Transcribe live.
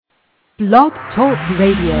Blog Talk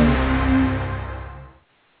Radio.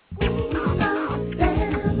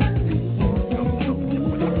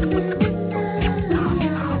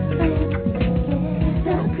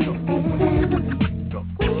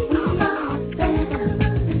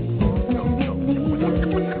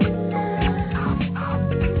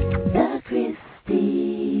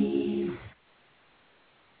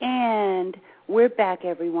 We're back,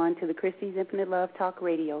 everyone, to the Christie's Infinite Love Talk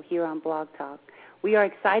Radio here on Blog Talk. We are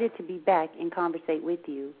excited to be back and conversate with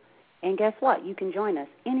you. And guess what? You can join us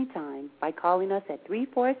anytime by calling us at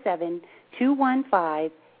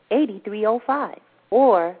 347-215-8305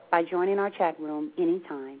 or by joining our chat room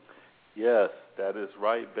anytime. Yes, that is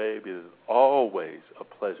right, babe. It is always a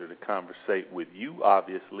pleasure to conversate with you,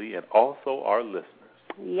 obviously, and also our listeners.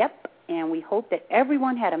 Yep. And we hope that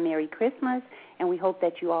everyone had a Merry Christmas, and we hope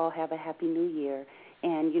that you all have a Happy New Year.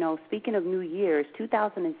 And, you know, speaking of New Year's,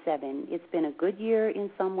 2007, it's been a good year in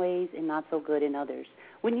some ways and not so good in others.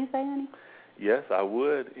 Wouldn't you say, honey? Yes, I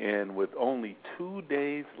would. And with only 2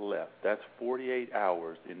 days left, that's 48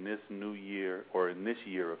 hours in this new year, or in this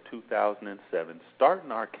year of 2007,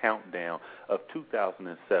 starting our countdown of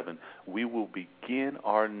 2007, we will begin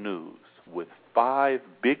our news with 5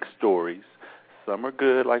 big stories. Some are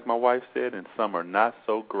good, like my wife said, and some are not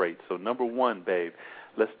so great. So number one, babe,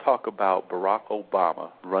 let's talk about Barack Obama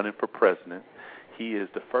running for president. He is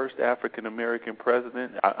the first African-American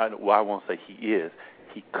president. I won't say he is.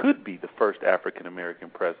 He could be the first African-American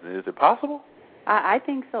president. Is it possible? I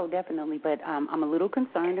think so, definitely. But I'm a little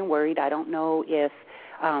concerned and worried. I don't know if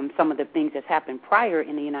some of the things that's happened prior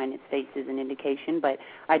in the United States is an indication, but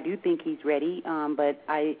I do think he's ready. But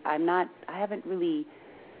I haven't really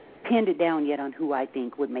pinned it down yet on who I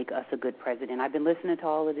think would make us a good president. I've been listening to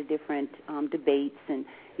all of the different debates and,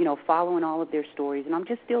 you know, following all of their stories, and I'm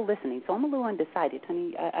just still listening. So I'm a little undecided,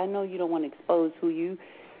 honey. I know you don't want to expose who you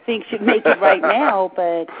think should make it right now,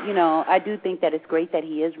 but, you know, I do think that it's great that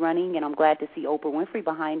he is running, and I'm glad to see Oprah Winfrey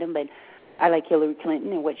behind him, but I like Hillary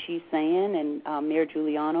Clinton and what she's saying, and Mayor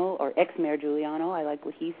Giuliano, or ex-Mayor Giuliano, I like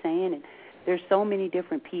what he's saying, and there's so many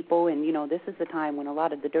different people, and, you know, this is the time when a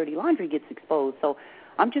lot of the dirty laundry gets exposed, so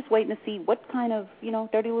I'm just waiting to see what kind of, you know,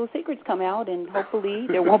 dirty little secrets come out, and hopefully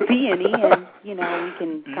there won't be any, and, you know, we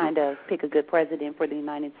can kind of pick a good president for the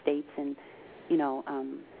United States and, you know,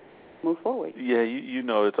 move forward. Yeah, you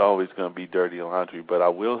know it's always going to be dirty laundry, but I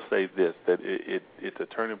will say this, that it's a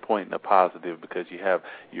turning point in a positive because you have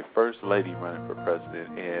your first lady running for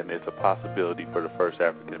president, and it's a possibility for the first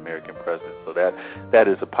African-American president. So that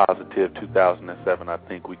is a positive. 2007, I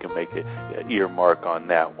think we can make an earmark on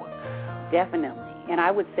that one. Definitely. And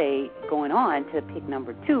I would say, going on to pick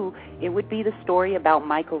number 2, it would be the story about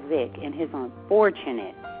Michael Vick and his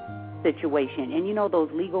unfortunate situation. And, you know, those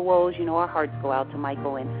legal woes, you know, our hearts go out to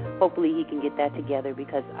Michael, and hopefully he can get that together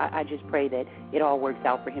because I just pray that it all works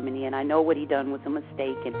out for him in the end. I know what he done was a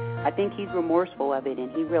mistake, and I think he's remorseful of it, and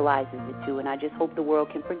he realizes it too, and I just hope the world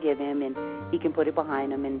can forgive him and he can put it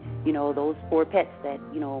behind him. And, you know, those 4 pets that,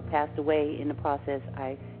 you know, passed away in the process,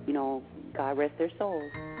 God rest their souls.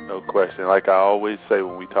 No question. Like I always say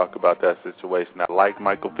when we talk about that situation, I like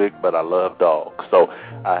Michael Vick, but I love dogs. So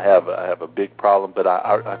I have a big problem. But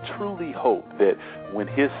I truly hope that when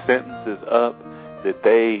his sentence is up, that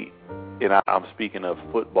they, and I'm speaking of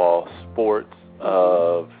football, sports,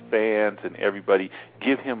 of fans and everybody,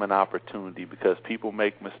 give him an opportunity because people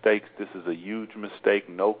make mistakes. This is a huge mistake,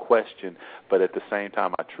 no question. But at the same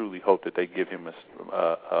time, I truly hope that they give him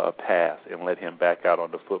a pass and let him back out on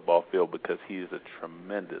the football field because he is a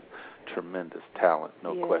tremendous, tremendous talent,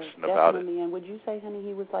 no question about it. And would you say, honey,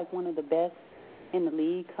 he was like one of the best in the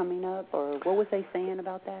league coming up, or what was they saying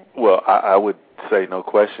about that? Well, I would say no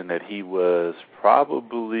question that he was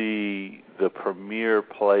probably the premier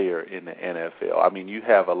player in the NFL. I mean, you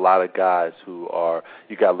have a lot of guys who are,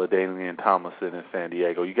 you got LaDainian Tomlinson in San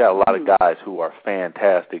Diego. You got a lot of guys who are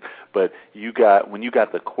fantastic, but when you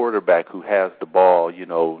got the quarterback who has the ball, you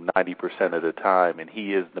know, 90% of the time, and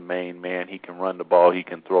he is the main man. He can run the ball. He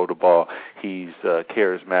can throw the ball. He's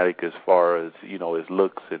charismatic as far as, you know, his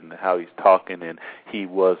looks and how he's talking, and he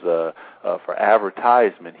was for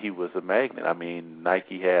advertisement, he was a magnet. I mean,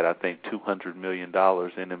 Nike had, I think, $200 million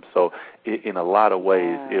in him. So in a lot of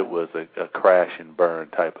ways, it was a crash and burn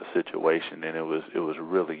type of situation, and it was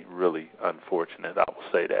really, really unfortunate. I will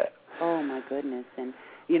say that. Oh, my goodness. And,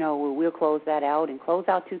 you know, we'll close that out and close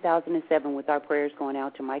out 2007 with our prayers going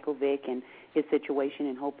out to Michael Vick and his situation,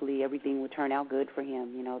 and hopefully everything will turn out good for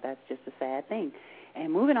him. You know, that's just a sad thing.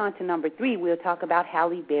 And moving on to number 3, we'll talk about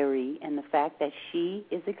Halle Berry and the fact that she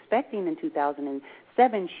is expecting in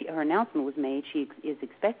 2007. Her announcement was made. She is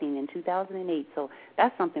expecting in 2008. So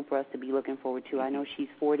that's something for us to be looking forward to. I know she's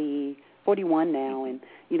 40, 41 now, and,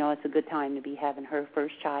 you know, it's a good time to be having her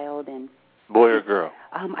first child. And boy or girl?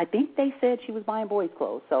 I think they said she was buying boys'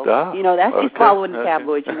 clothes. So, you know, that's just following the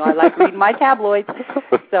tabloids. You know, I like reading my tabloids.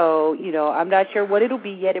 So, you know, I'm not sure what it'll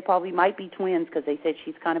be yet. It probably might be twins because they said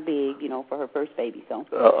she's kind of big, you know, for her first baby. So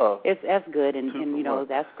that's good, and you know,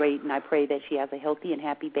 that's great. And I pray that she has a healthy and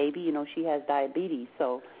happy baby. You know, she has diabetes.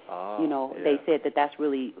 So, you know, they said that that's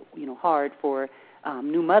really, you know, hard for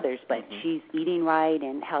new mothers, but she's eating right,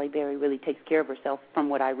 and Halle Berry really takes care of herself from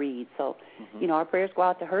what I read. So, you know, our prayers go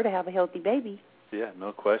out to her to have a healthy baby. Yeah,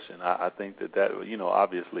 no question. I think that, you know,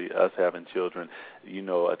 obviously us having children, you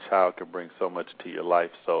know, a child can bring so much to your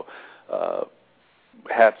life. So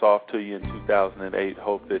hats off to you in 2008.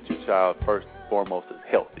 Hope that your child, first and foremost, is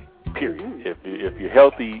healthy, period. If you're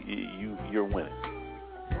healthy, you're winning.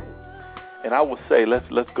 And I will say, let's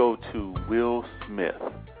go to Will Smith.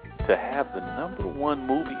 To have the #1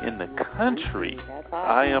 movie in the country, awesome.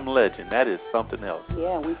 I Am Legend, that is something else.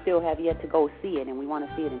 Yeah, we still have yet to go see it, and we want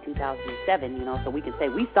to see it in 2007, you know, so we can say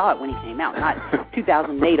we saw it when it came out, not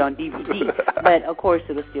 2008 on DVD. But, of course,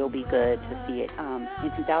 it'll still be good to see it.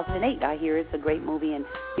 In 2008, I hear it's a great movie, and,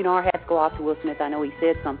 you know, our hats go off to Will Smith. I know he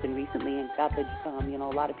said something recently and got the, you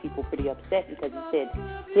know, a lot of people pretty upset because he said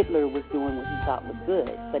Hitler was doing what he thought was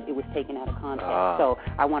good, but it was taken out of context. So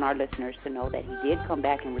I want our listeners to know that he did come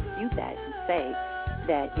back and refute that and say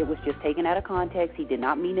that it was just taken out of context. He did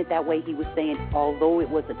not mean it that way. He was saying, although it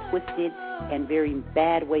was a twisted and very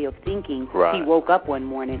bad way of thinking, he woke up one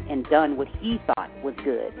morning and done what he thought was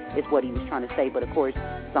good, is what he was trying to say. But, of course,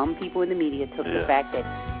 some people in the media took the fact that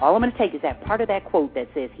all I'm going to take is that part of that quote that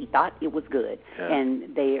says he thought it was good,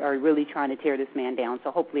 and they are really trying to tear this man down. So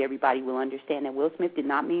hopefully everybody will understand that Will Smith did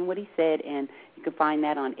not mean what he said, and you can find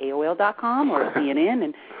that on AOL.com or CNN,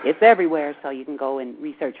 and it's everywhere, so you can go and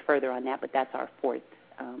research further on that. But that's our fourth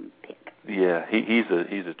pick. Yeah, he's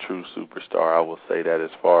a true superstar. I will say that.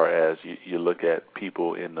 As far as you look at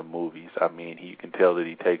people in the movies, I mean, you can tell that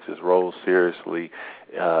he takes his role seriously.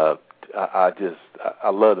 I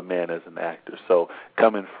love the man as an actor. So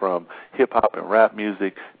coming from hip-hop and rap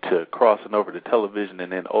music to crossing over to television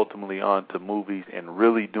and then ultimately on to movies and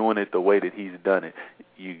really doing it the way that he's done it,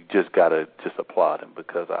 you just got to just applaud him,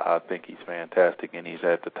 because I think he's fantastic, and he's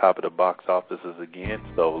at the top of the box offices again.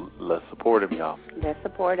 So let's support him, y'all. Let's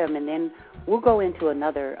support him. And then we'll go into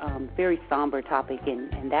another very somber topic,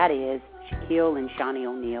 and that is Shaquille and Shawnee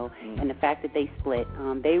O'Neal, and the fact that they split.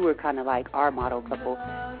 They were kind of like our model couple,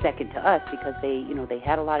 second to us, because they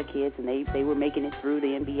had a lot of kids, and they were making it through the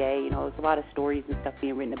NBA. You know, there's a lot of stories and stuff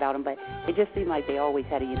being written about them, but it just seemed like they always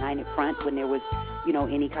had a united front when there was, you know,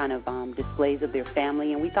 any kind of displays of their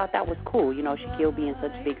family, and we thought that was cool. You know, Shaquille being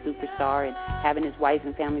such a big superstar and having his wife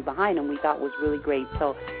and family behind him, we thought was really great.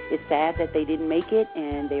 So it's sad that they didn't make it,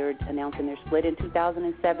 and they're announcing their split in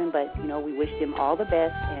 2007, but, you know, we wish them all the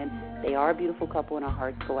best, and they are a beautiful couple, and our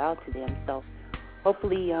hearts go out to them. So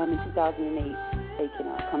hopefully in 2008 they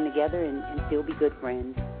can come together and still be good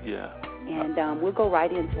friends. Yeah. And we'll go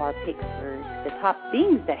right into our picks for the top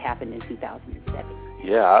things that happened in 2007.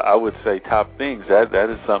 Yeah, I would say top things. That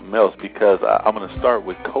is something else, because I'm going to start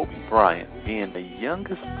with Kobe Bryant being the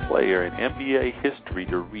youngest player in NBA history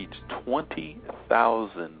to reach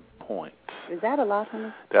 20,000 points. Is that a lot,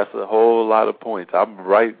 honey? That's a whole lot of points. I'm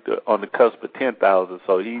right on the cusp of 10,000,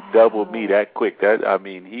 so he doubled me that quick.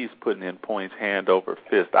 He's putting in points hand over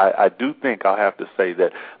fist. I do think I'll have to say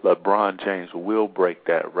that LeBron James will break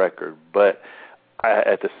that record, but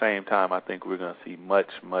at the same time, I think we're going to see much,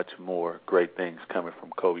 much more great things coming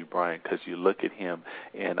from Kobe Bryant, because you look at him,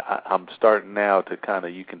 and I'm starting now to kind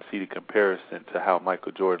of, you can see the comparison to how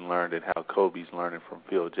Michael Jordan learned and how Kobe's learning from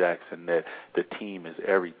Phil Jackson, that the team is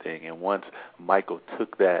everything. And once Michael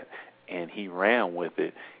took that and he ran with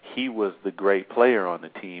it, he was the great player on the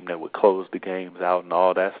team that would close the games out and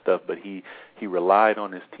all that stuff, but he relied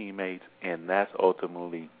on his teammates, and that's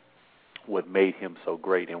ultimately what made him so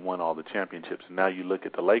great and won all the championships. And now you look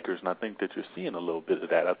at the Lakers, and I think that you're seeing a little bit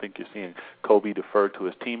of that. I think you're seeing Kobe defer to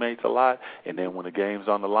his teammates a lot, and then when the game's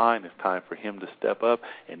on the line, it's time for him to step up,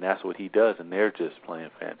 and that's what he does, and they're just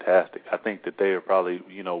playing fantastic. I think that they are probably,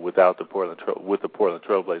 you know, with the Portland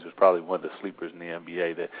Trailblazers, probably one of the sleepers in the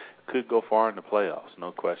NBA that could go far in the playoffs,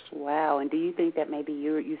 no question. Wow, and do you think that maybe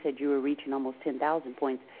you said you were reaching almost 10,000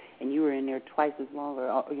 points, and you were in there twice as long,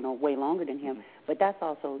 or, you know, way longer than him, but that's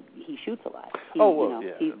also, he shoots a lot.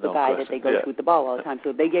 He's the guy that they go shoot the ball all the time.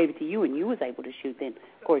 So if they gave it to you and you was able to shoot, then,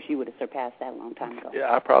 of course, you would have surpassed that a long time ago.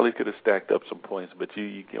 Yeah, I probably could have stacked up some points, but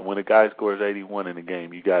you when a guy scores 81 in a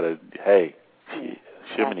game, you got to,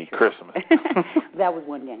 Shiminy Christmas. That was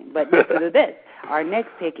one game. But listen to this. Our next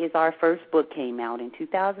pick is our first book came out in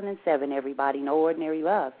 2007, everybody, No Ordinary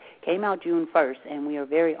Love. Came out June 1st, and we are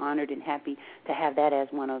very honored and happy to have that as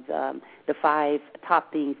one of the 5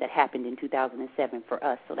 top things that happened in 2007 for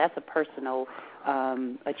us. So that's a personal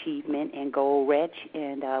achievement and goal, Rich,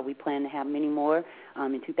 and we plan to have many more.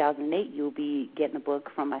 In 2008, you'll be getting a book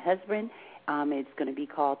from my husband. It's going to be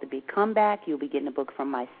called The Big Comeback. You'll be getting a book from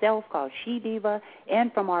myself called She Diva,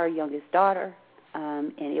 and from our youngest daughter,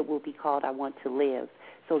 and it will be called I Want to Live.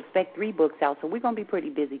 So expect 3 books out. So we're going to be pretty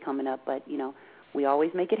busy coming up, but, you know, we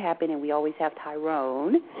always make it happen, and we always have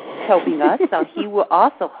Tyrone helping us. So he will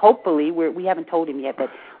also, hopefully, we haven't told him yet, but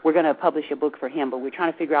we're going to publish a book for him, but we're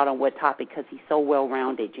trying to figure out on what topic because he's so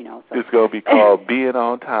well-rounded, you know. So. It's going to be called Being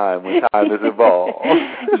on Time when time is involved.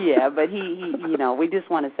 Yeah, but he, you know, we just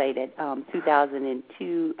want to say that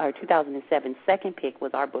 2007 second pick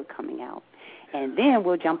was our book coming out. And then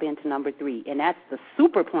we'll jump into number 3, and that's the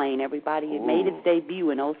super plane, everybody. It made its debut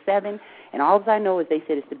in 2007, and all I know is they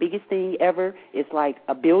said it's the biggest thing ever. It's like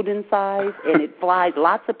a building size, and it flies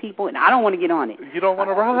lots of people, and I don't want to get on it. You don't want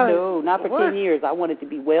to ride? No, not for 10 years. I want it to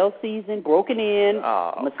be well-seasoned, broken in,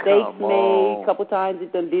 mistakes made. A couple times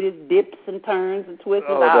it done did its dips and turns and twists.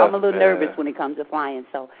 I'm a little nervous when it comes to flying.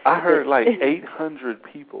 So I heard like 800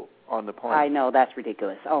 people on the plane. I know, that's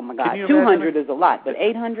ridiculous. Oh, my God. 200 is a lot, but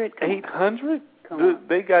 800? 800?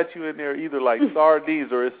 They got you in there either like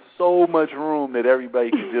sardines or it's so much room that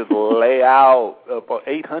everybody can just lay out.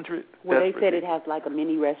 800? Well, they said it has like a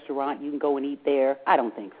mini restaurant. You can go and eat there. I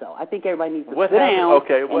don't think so. I think everybody needs to sit down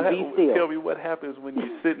and be still. Tell me what happens when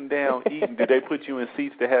you're sitting down eating. Do they put you in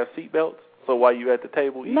seats that have seatbelts? So while you're at the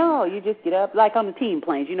table eating? No, you just get up. Like on the team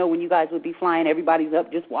planes. You know, when you guys would be flying, everybody's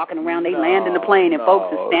up just walking around. They land in the plane, and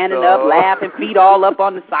folks are standing up, laughing, feet all up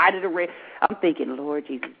on the side of the rail. I'm thinking, Lord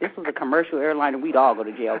Jesus, this was a commercial airline, and we'd all go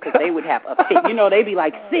to jail because they would have a fit. You know, they'd be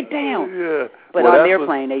like, sit down. Yeah. But on their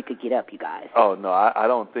plane, they could get up, you guys. Oh, no, I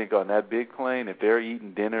don't think on that big plane, if they're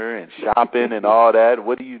eating dinner and shopping and all that,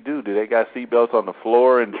 what do? Do they got seatbelts on the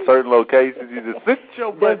floor in certain locations? You just sit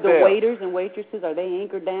your butt down. The waiters and waitresses, are they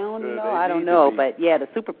anchored down? You know, I don't know. But, yeah, the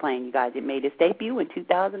super plane, you guys, it made its debut in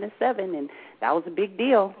 2007, and that was a big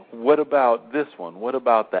deal. What about this one? What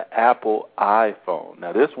about the Apple iPhone?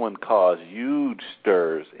 Now, this one caused huge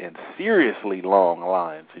stirs and seriously long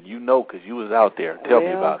lines, and you know because you was out there. Tell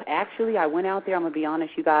me about it. Actually, I went out there, I'm going to be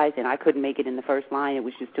honest, you guys, and I couldn't make it in the first line. It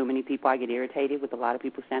was just too many people. I get irritated with a lot of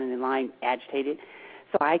people standing in line, agitated.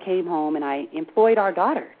 So I came home, and I employed our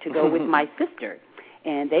daughter to go with my sister.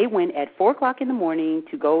 And they went at 4 o'clock in the morning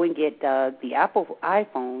to go and get the Apple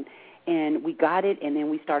iPhone, and we got it, and then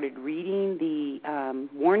we started reading the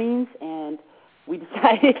warnings, and we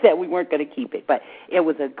decided that we weren't going to keep it. But it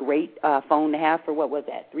was a great phone to have for, what was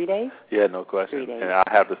that, 3 days? Yeah, no question. 3 days. And I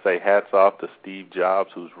have to say hats off to Steve Jobs,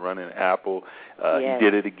 who's running Apple. Yes. He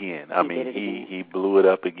did it again. He blew it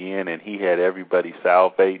up again, and he had everybody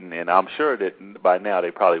salivating, and I'm sure that by now they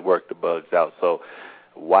probably worked the bugs out. So,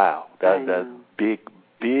 wow, that's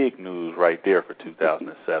big news right there for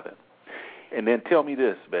 2007. And then tell me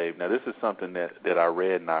this, babe. Now, this is something that I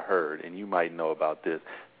read and I heard, and you might know about this.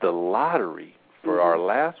 The lottery for our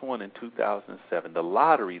last one in 2007, the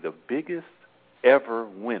lottery, the biggest ever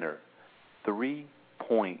winner,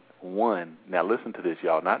 3.1. Now, listen to this,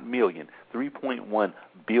 y'all. Not million, 3.1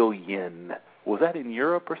 billion. Was that in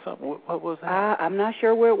Europe or something? What was that? I'm not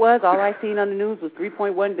sure where it was. All I seen on the news was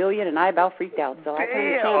 3.1 billion, and I about freaked out. So I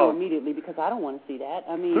turned the channel immediately because I don't want to see that.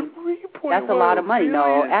 I mean, that's a lot of money. Billion.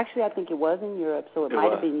 No, actually, I think it was in Europe, so it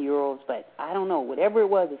might have been euros, but I don't know. Whatever it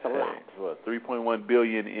was, it's a lot. Well, 3.1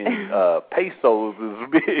 billion in pesos is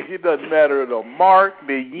big. It doesn't matter the mark,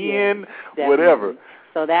 the yen, whatever.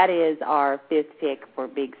 So that is our 5th pick for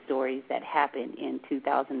big stories that happened in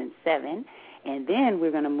 2007. And then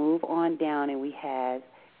we're going to move on down, and we have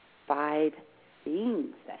 5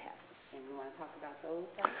 things that happened. And we want to talk about those?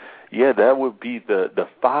 Yeah, that would be the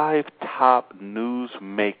 5 top news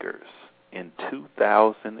makers in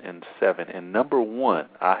 2007. And number 1,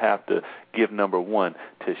 I have to give number 1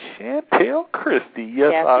 to Chantel Christie.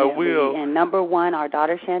 Yes, definitely. I will. And number 1, our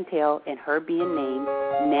daughter Chantel, and her being named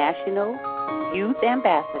National Youth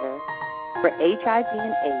Ambassador for HIV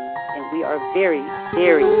and AIDS. And we are very,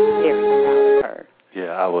 very, very proud of her.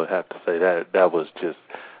 Yeah, I would have to say that was just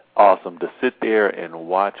awesome to sit there and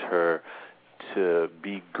watch her to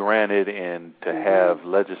be granted and to have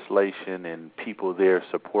legislation and people there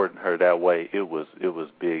supporting her that way, it was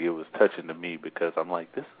big. It was touching to me because I'm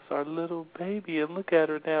like, this is our little baby, and look at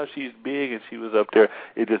her now. She's big, and she was up there.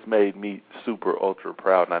 It just made me super, ultra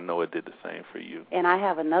proud, and I know it did the same for you. And I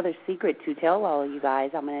have another secret to tell all of you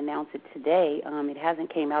guys. I'm going to announce it today. It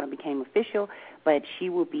hasn't came out and became official, but she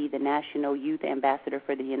will be the National Youth Ambassador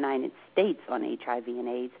for the United States on HIV and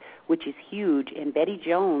AIDS, which is huge. And Betty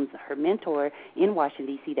Jones, her mentor in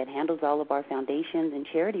Washington, D.C., that handles all of our foundations and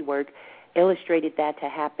charity work, illustrated that to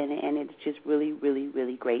happen, and it's just really, really,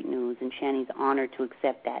 really great news, and Shani's honored to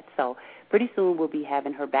accept that. So pretty soon we'll be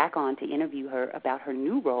having her back on to interview her about her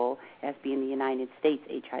new role as being the United States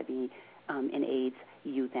HIV and AIDS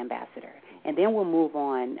Youth Ambassador. And then we'll move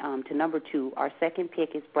on to number 2. Our second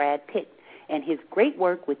pick is Brad Pitt and his great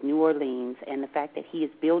work with New Orleans and the fact that he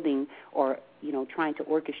is building or, trying to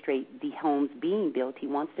orchestrate the homes being built. He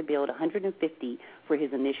wants to build 150 for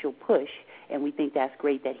his initial push, and we think that's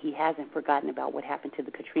great that he hasn't forgotten about what happened to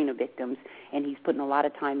the Katrina victims, and he's putting a lot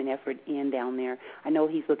of time and effort in down there. I know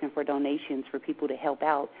he's looking for donations for people to help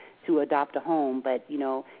out to adopt a home, but,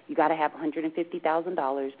 you got to have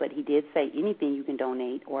 $150,000, but he did say anything you can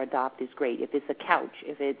donate or adopt is great. If it's a couch,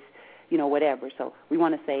 if it's, whatever. So we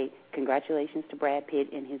want to say congratulations to Brad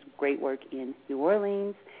Pitt and his great work in New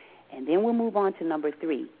Orleans. And then we'll move on to number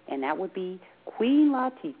 3, and that would be Queen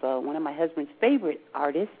Latifah, one of my husband's favorite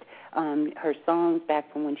artists. Her songs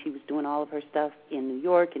back from when she was doing all of her stuff in New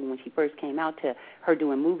York and when she first came out to her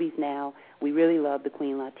doing movies now. We really love the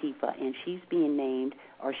Queen Latifah, and she's being named,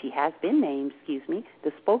 or she has been named,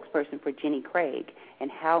 the spokesperson for Jenny Craig, and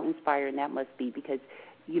how inspiring that must be because,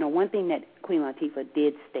 one thing that Queen Latifah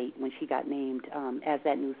did state when she got named as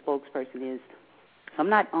that new spokesperson is, I'm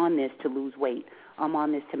not on this to lose weight. I'm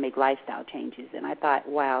on this to make lifestyle changes. And I thought,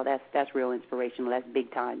 wow, that's real inspirational. That's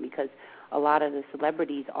big time because a lot of the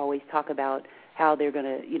celebrities always talk about how they're going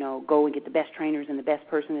to, go and get the best trainers and the best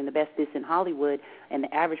person and the best this in Hollywood. And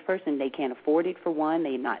the average person, they can't afford it for one.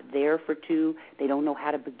 They're not there for 2. They don't know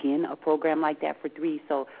how to begin a program like that for 3.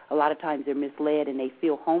 So a lot of times they're misled and they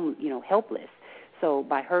feel helpless. So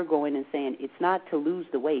by her going and saying it's not to lose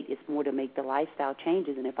the weight, it's more to make the lifestyle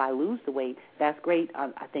changes. And if I lose the weight, that's great.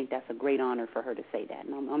 I think that's a great honor for her to say that,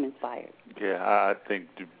 and I'm inspired. Yeah, I think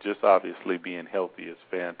just obviously being healthy is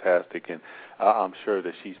fantastic, and I'm sure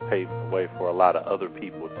that she's paving the way for a lot of other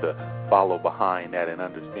people to follow behind that and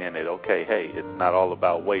understand that, okay, hey, it's not all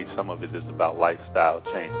about weight. Some of it is about lifestyle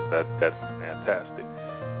changes. That's fantastic.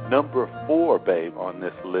 Number 4, babe, on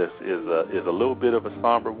this list is a little bit of a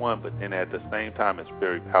somber one, but then at the same time it's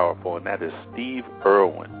very powerful, and that is Steve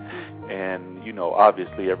Irwin. And,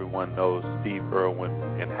 obviously everyone knows Steve Irwin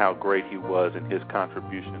and how great he was in his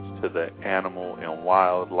contributions to the animal and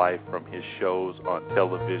wildlife from his shows on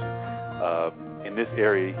television. In this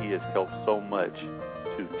area, he has helped so much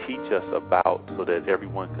to teach us about so that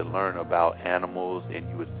everyone could learn about animals, and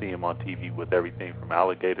you would see him on TV with everything from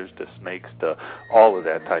alligators to snakes to all of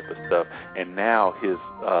that type of stuff. And now his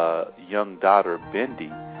young daughter,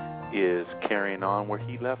 Bindi, is carrying on where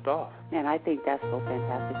he left off. And I think that's so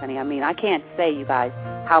fantastic, honey. I mean, I can't say, you guys,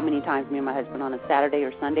 how many times me and my husband on a Saturday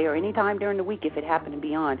or Sunday or any time during the week, if it happened to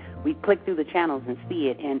be on, we'd click through the channels and see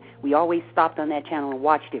it. And we always stopped on that channel and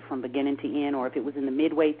watched it from beginning to end, or if it was in the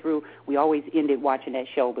midway through, we always ended watching that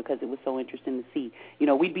show because it was so interesting to see.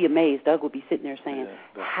 We'd be amazed. Doug would be sitting there saying,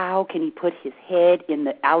 how can he put his head in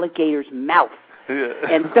the alligator's mouth?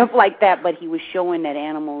 And stuff like that, but he was showing that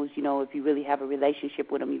animals, if you really have a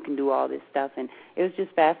relationship with them, you can do all this stuff, and it was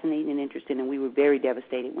just fascinating and interesting, and we were very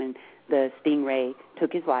devastated when the stingray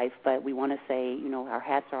took his life, but we want to say, our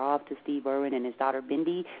hats are off to Steve Irwin and his daughter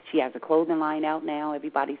Bindi. She has a clothing line out now.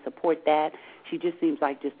 Everybody support that. She just seems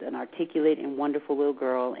like just an articulate and wonderful little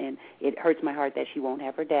girl, and it hurts my heart that she won't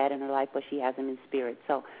have her dad in her life, but she has him in spirit.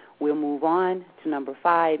 So we'll move on to number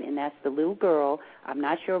 5, and that's the little girl. I'm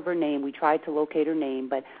not sure of her name. We tried to locate her name,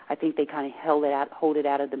 but I think they kind of hold it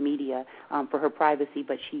out of the media for her privacy.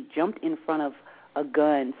 But she jumped in front of a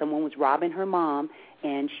gun. Someone was robbing her mom,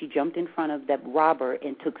 and she jumped in front of that robber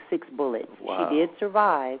and took 6 bullets. Wow. She did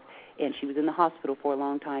survive, and she was in the hospital for a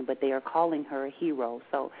long time, but they are calling her a hero.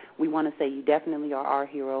 So we want to say you definitely are our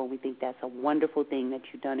hero. We think that's a wonderful thing that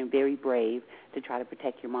you've done and very brave to try to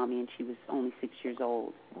protect your mommy, and she was only 6 years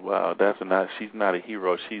old. Wow, she's not a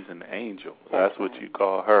hero. She's an angel. That's what you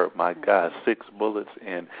call her. My God, 6 bullets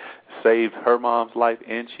and saved her mom's life,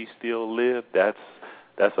 and she still lived.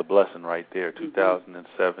 That's a blessing right there.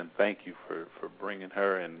 2007. Thank you for bringing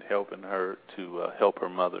her and helping her to help her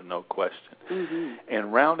mother, no question.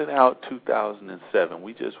 And rounding out 2007,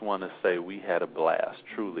 we just want to say we had a blast.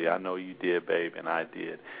 Truly, I know you did, babe, and I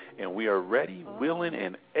did. And we are ready, willing,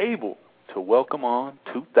 and able to welcome on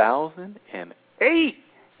 2008.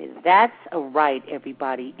 That's right,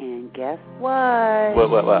 everybody. And guess what?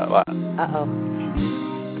 What? Uh-oh.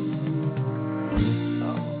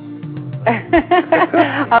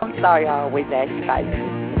 I'm sorry I always ask you guys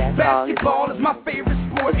that song. Basketball is my favorite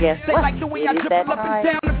sport. But guess what? It is that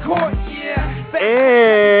time.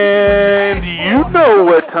 And you know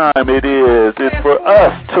what time it is. It's for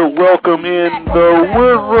us to welcome in the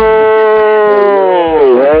Wizzle.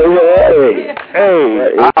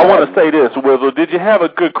 Hey, I want to say this, Wizzle. Did you have a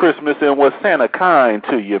good Christmas, and was Santa kind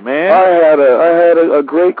to you, man? I had a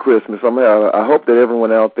great Christmas. I hope that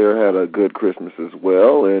everyone out there had a good Christmas as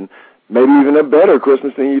well, and maybe even a better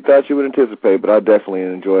Christmas than you thought you would anticipate. But I definitely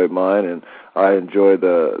enjoyed mine, and I enjoyed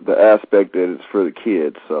the aspect that it's for the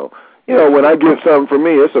kids. So, when I get something for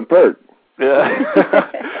me, it's a perk. Yeah.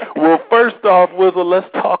 Well, first off, Wizzle, let's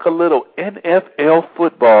talk a little NFL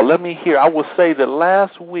football. Let me hear. I will say that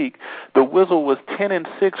last week the Wizzle was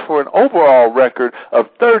 10-6 for an overall record of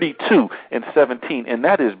 32-17, and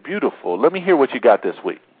that is beautiful. Let me hear what you got this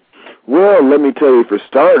week. Well, let me tell you, for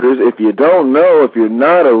starters, if you don't know, if you're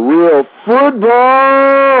not a real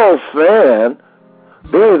football fan,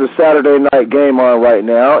 there is a Saturday night game on right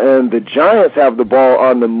now, and the Giants have the ball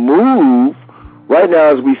on the move right now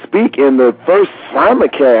as we speak in the first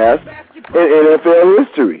simulcast in NFL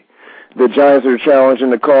history. The Giants are challenging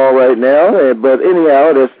the call right now, but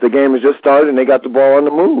anyhow, the game has just started and they got the ball on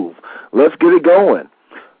the move. Let's get it going.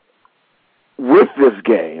 With this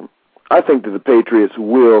game, I think that the Patriots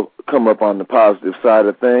will come up on the positive side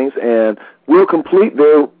of things and will complete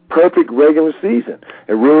their perfect regular season.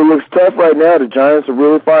 It really looks tough right now. The Giants are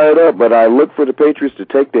really fired up, but I look for the Patriots to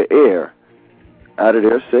take the air out of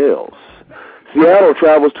their sails. Seattle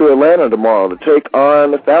travels to Atlanta tomorrow to take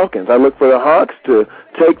on the Falcons. I look for the Hawks to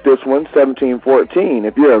take this one 17-14.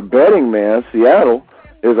 If you're a betting man, Seattle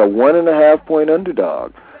is a 1.5-point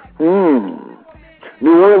underdog. New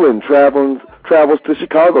Orleans travels to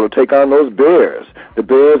Chicago to take on those Bears. The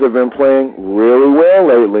Bears have been playing really well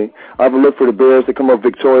lately. I would look for the Bears to come up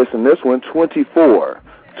victorious in this one,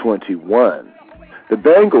 24-21. The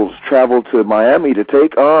Bengals travel to Miami to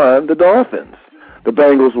take on the Dolphins. The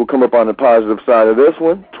Bengals will come up on the positive side of this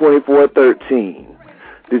one, 24-13.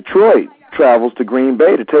 Detroit travels to Green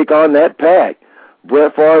Bay to take on that Pack.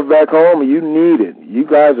 Brett Favre back home, and you need it. You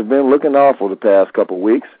guys have been looking awful the past couple of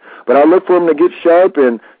weeks. But I look for them to get sharp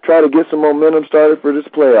and try to get some momentum started for this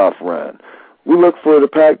playoff run. We look for the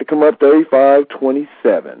Pack to come up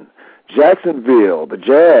 35-27. Jacksonville, the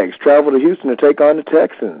Jags, travel to Houston to take on the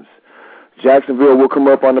Texans. Jacksonville will come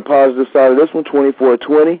up on the positive side of this one,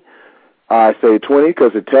 24-20. I say 20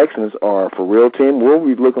 because the Texans are a for-real team. We'll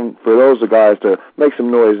be looking for those guys to make some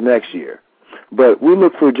noise next year. But we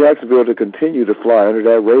look for Jacksonville to continue to fly under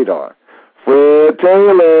that radar. Fred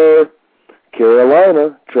Taylor,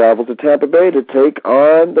 Carolina, travels to Tampa Bay to take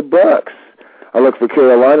on the Bucs. I look for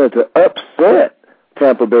Carolina to upset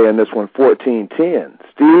Tampa Bay in this one, 14-10.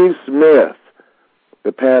 Steve Smith,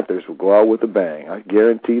 the Panthers will go out with a bang. I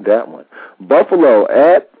guarantee that one. Buffalo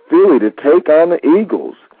at Philly to take on the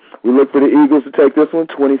Eagles. We look for the Eagles to take this one,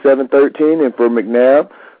 27-13, and for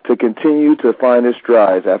McNabb to continue to find his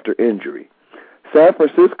strides after injury. San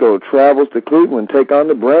Francisco travels to Cleveland to take on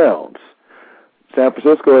the Browns. San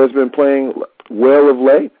Francisco has been playing well of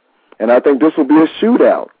late, and I think this will be a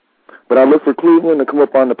shootout. But I look for Cleveland to come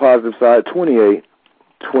up on the positive side,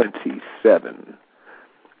 28-27.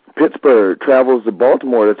 Pittsburgh travels to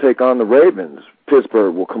Baltimore to take on the Ravens.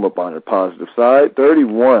 Pittsburgh will come up on the positive side,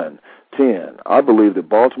 31-10. I believe that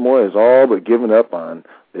Baltimore has all but given up on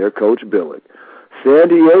their coach, Billick. San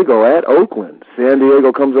Diego at Oakland. San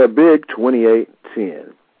Diego comes up big,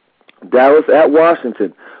 28-10. Dallas at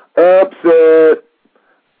Washington. Upset.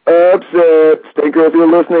 Stinker, if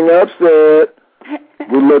you're listening, upset.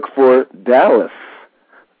 We look for Dallas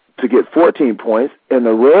to get 14 points, and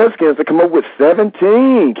the Redskins to come up with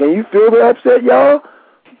 17. Can you feel the upset, y'all?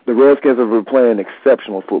 The Redskins have been playing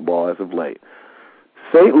exceptional football as of late.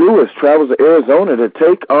 St. Louis travels to Arizona to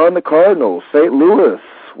take on the Cardinals. St. Louis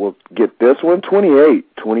will get this one,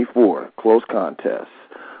 28-24. Close contest.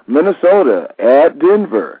 Minnesota at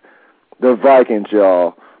Denver. The Vikings,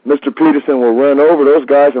 y'all. Mr. Peterson will run over those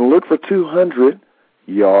guys and look for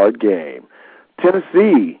 200-yard game.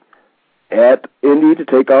 Tennessee at Indy to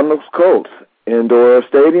take on those Colts. Indoor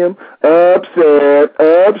stadium, upset.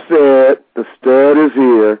 The stud is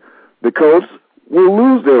here. The Colts will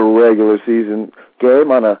lose their regular season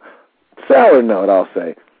game on a sour note, I'll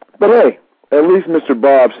say. But, hey, at least Mr.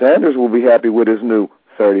 Bob Sanders will be happy with his new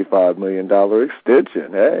 $35 million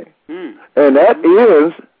extension, hey. And that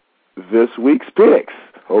is this week's picks.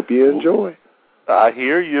 Hope you enjoy. I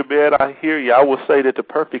hear you, man. I hear you. I will say that the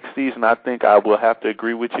perfect season, I think I will have to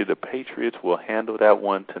agree with you. The Patriots will handle that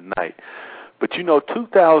one tonight. But,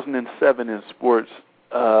 2007 in sports,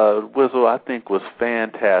 Wizzle, I think was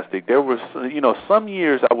fantastic. There was, some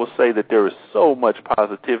years I will say that there was so much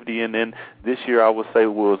positivity, and then this year I will say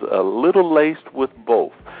was a little laced with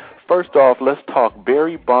both. First off, let's talk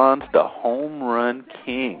Barry Bonds, the home run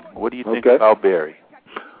king. What do you think about Barry?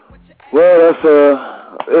 Well,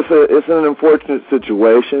 it's an unfortunate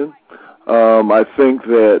situation. I think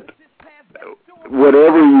that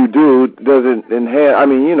whatever you do doesn't enhance. I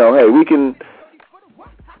mean, hey, we can.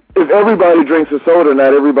 If everybody drinks a soda,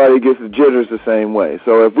 not everybody gets the jitters the same way.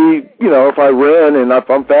 So if we, if I run and if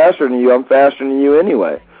I'm faster than you, I'm faster than you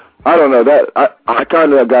anyway. I don't know that. I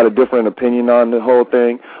kind of got a different opinion on the whole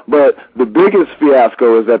thing. But the biggest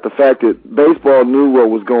fiasco is that the fact that baseball knew what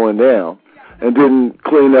was going down and didn't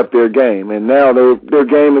clean up their game, and now their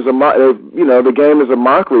game is the game is a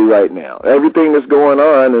mockery right now. Everything that's going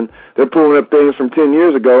on, and they're pulling up things from 10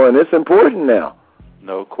 years ago, and it's important now.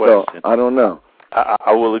 No question. So, I don't know.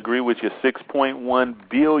 I will agree with you. $6.1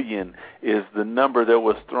 billion is the number that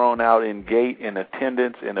was thrown out in gate and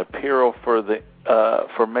attendance and apparel for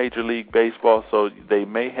Major League Baseball. So they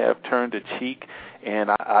may have turned a cheek, and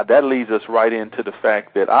that leads us right into the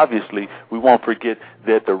fact that obviously we won't forget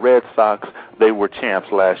that the Red Sox, they were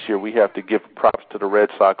champs last year. We have to give props to the Red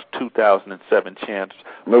Sox 2007 champs.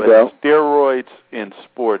 No doubt. Steroids in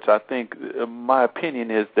sports, I think my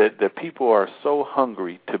opinion is that people are so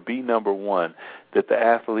hungry to be number one that the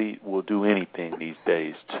athlete will do anything these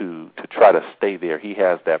days to try to stay there. He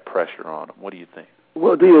has that pressure on him. What do you think?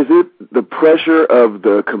 Well, D, is it the pressure of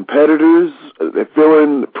the competitors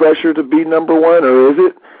feeling the pressure to be number one, or is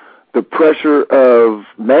it the pressure of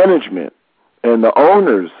management and the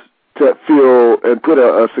owners to feel and put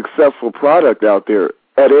a successful product out there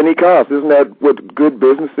at any cost? Isn't that what good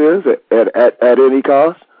business is, at any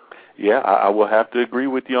cost? Yeah, I will have to agree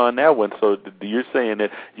with you on that one. So you're saying that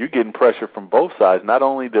you're getting pressure from both sides, not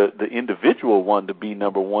only the individual one to be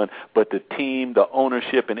number one, but the team, the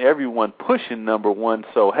ownership, and everyone pushing number one.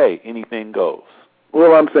 So, hey, anything goes.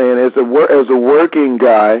 Well, I'm saying as a working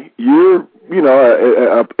guy, you're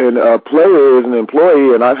a player is an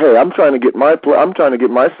employee, and I'm trying to get my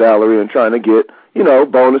salary and trying to get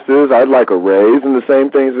bonuses. I'd like a raise, and the same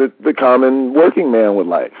things that the common working man would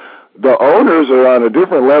like. The owners are on a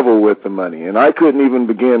different level with the money, and I couldn't even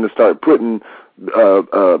begin to start putting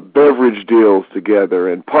beverage deals together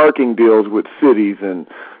and parking deals with cities and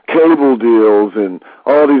cable deals and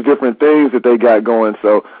all these different things that they got going.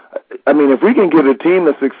 So, I mean, if we can get a team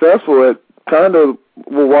that's successful, it kind of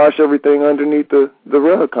will wash everything underneath the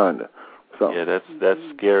rug, kind of. So. Yeah, that's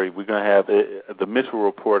scary. We're going to have the Mitchell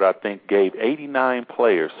report, I think, gave 89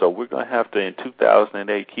 players. So we're going to have to, in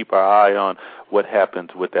 2008, keep our eye on what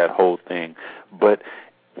happens with that whole thing. But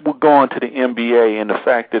we're going to the NBA and the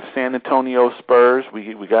fact that San Antonio Spurs,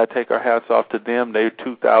 we got to take our hats off to them. They're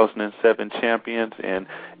 2007 champions and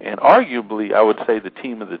arguably, I would say, the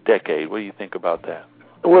team of the decade. What do you think about that?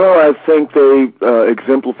 Well, I think they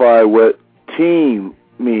exemplify what team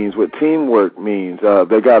means, what teamwork means.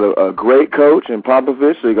 They got a great coach in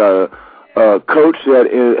Popovich. They got a coach that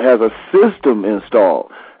has a system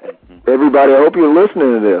installed. Everybody, I hope you're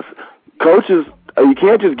listening to this. Coaches, you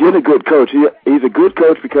can't just get a good coach. He's a good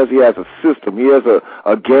coach because he has a system. He has a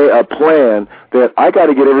plan that I got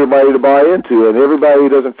to get everybody to buy into, and everybody who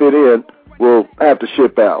doesn't fit in will have to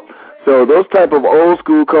ship out. So those type of old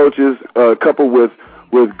school coaches, coupled with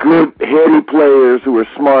good heady players who are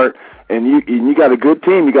smart, and you got a good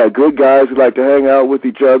team. You got good guys who like to hang out with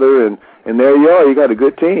each other, and there you are. You got a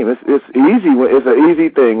good team. It's easy. It's an easy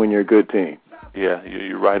thing when you're a good team. Yeah,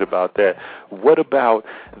 you're right about that. What about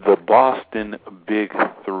the Boston Big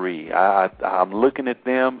Three? I'm looking at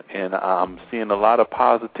them, and I'm seeing a lot of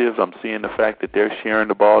positives. I'm seeing the fact that they're sharing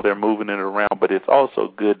the ball, they're moving it around, but it's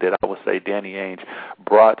also good that I would say Danny Ainge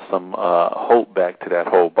brought some hope back to that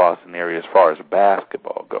whole Boston area as far as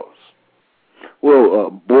basketball goes.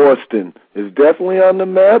 Well, Boston is definitely on the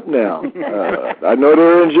map now. I know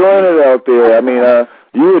they're enjoying it out there. I mean,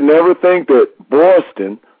 you would never think that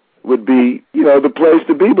Boston would be, the place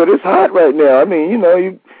to be, but it's hot right now. I mean,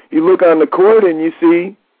 you look on the court and you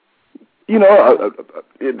see,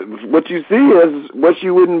 what you see is what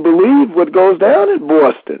you wouldn't believe what goes down in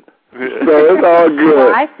Boston. it's all good.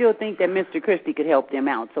 Well, I still think that Mr. Christie could help them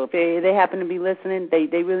out. So if they happen to be listening, they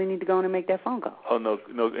really need to go on and make that phone call. Oh no!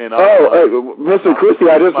 And Mr. Christie,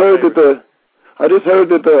 I just heard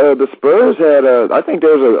that the Spurs had I think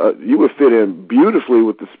there's you would fit in beautifully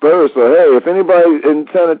with the Spurs. So hey, if anybody in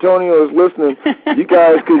San Antonio is listening, you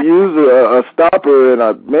guys could use a stopper,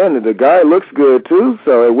 and man, the guy looks good too,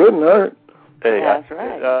 so it wouldn't hurt. Hey, that's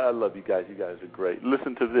right. I love you guys. You guys are great.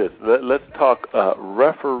 Listen to this. Let's talk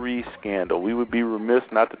referee scandal. We would be remiss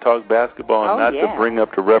not to talk basketball and to bring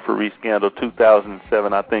up the referee scandal.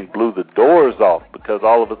 2007, I think, blew the doors off because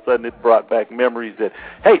all of a sudden it brought back memories that,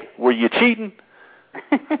 hey, were you cheating?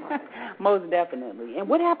 Most definitely. And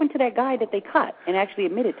what happened to that guy that they cut and actually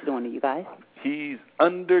admitted to doing it, you guys? He's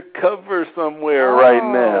undercover somewhere right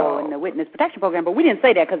now. Oh, in the witness protection program. But we didn't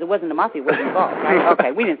say that because it wasn't the mafia wasn't involved, right?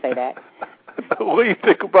 Okay, we didn't say that. What do you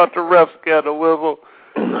think about the ref scandal, Wizzle?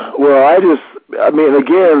 Well,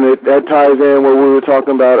 again, that ties in what we were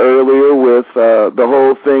talking about earlier with the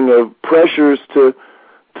whole thing of pressures to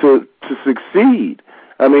succeed.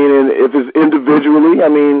 I mean, and if it's individually, I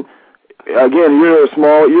mean, again, you're a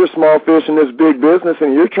small fish in this big business,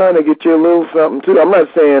 and you're trying to get your little something too. I'm not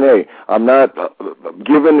saying, hey, I'm not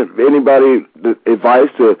giving anybody the advice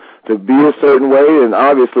to be a certain way, and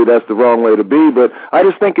obviously that's the wrong way to be, but I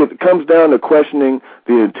just think it comes down to questioning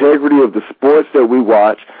the integrity of the sports that we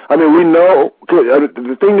watch. I mean, we know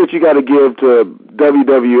the thing that you got to give to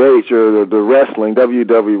WWH or the wrestling,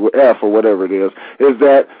 WWF or whatever it is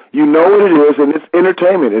that you know what it is, and it's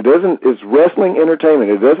entertainment. It's wrestling entertainment.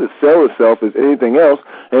 It doesn't sell itself as anything else.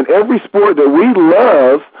 And every sport that we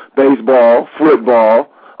love, baseball, football,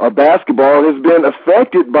 or basketball, has been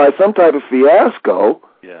affected by some type of fiasco.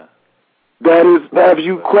 Yeah. That has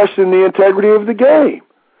you question the integrity of the game.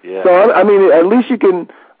 Yeah. So, I mean, at least you can,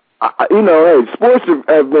 hey, sports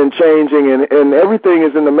have been changing, and everything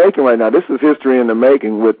is in the making right now. This is history in the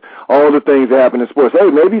making with all the things that happen in sports. Hey,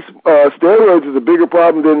 maybe steroids is a bigger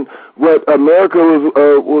problem than what America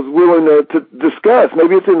was willing to discuss.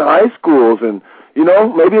 Maybe it's in high schools, and,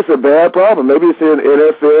 maybe it's a bad problem. Maybe it's in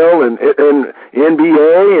NFL and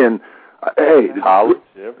NBA and, hey. College,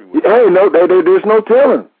 everywhere. Hey, no, there's no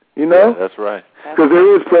telling. Yeah, that's right. Because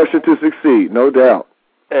there is pressure to succeed, no doubt.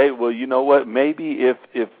 Hey, well, you know what? Maybe if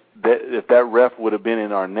that ref would have been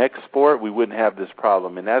in our next sport, we wouldn't have this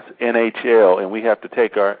problem, and that's NHL, and we have to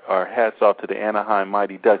take our hats off to the Anaheim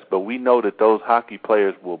Mighty Ducks, but we know that those hockey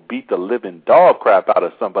players will beat the living dog crap out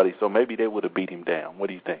of somebody, so maybe they would have beat him down. What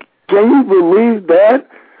do you think? Can you believe that?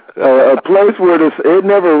 A place where it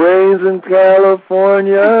never rains in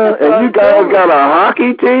California, and you guys got a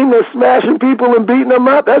hockey team that's smashing people and beating them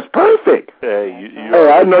up. That's perfect. Hey,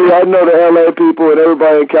 I know the LA people and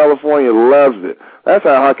everybody in California loves it. That's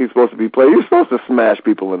how hockey's supposed to be played. You're supposed to smash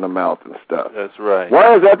people in the mouth and stuff. That's right.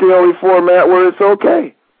 Why is that the only format where it's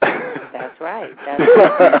okay? That's right.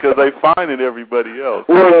 Because they finding everybody else.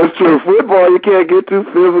 Well, that's true. Football, you can't get too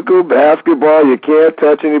physical. Basketball, you can't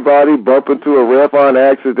touch anybody, bump into a ref on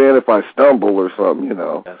accident if I stumble or something,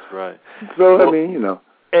 That's right. So, well,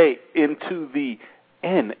 Hey, into the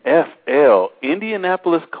NFL,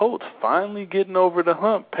 Indianapolis Colts finally getting over the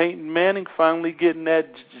hump. Peyton Manning finally getting that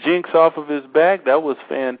jinx off of his back. That was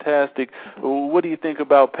fantastic. What do you think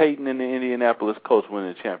about Peyton and the Indianapolis Colts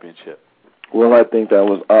winning the championship? Well, I think that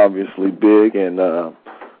was obviously big, and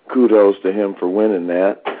kudos to him for winning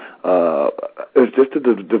that. It's just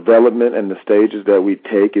the development and the stages that we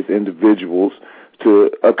take as individuals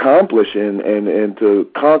to accomplish and to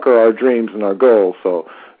conquer our dreams and our goals. So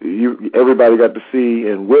everybody got to see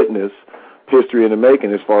and witness history in the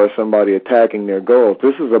making as far as somebody attacking their goals.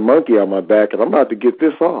 This is a monkey on my back, and I'm about to get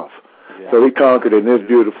this off. Yeah. So he conquered it, and it's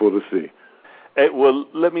beautiful to see. Hey, well,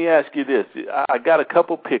 let me ask you this. I got a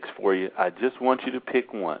couple picks for you. I just want you to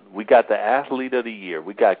pick one. We got the Athlete of the Year.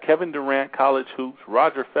 We got Kevin Durant, college hoops,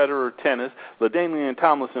 Roger Federer, tennis, LaDainian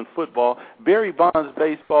Tomlinson, football, Barry Bonds,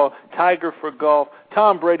 baseball, Tiger for golf,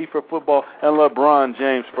 Tom Brady for football, and LeBron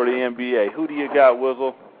James for the NBA. Who do you got,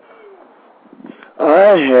 Wizzle?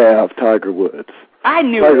 I have Tiger Woods. I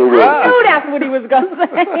knew it. I knew that's what he was going to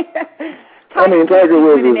say. Tiger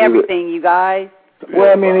Woods is everything, you guys.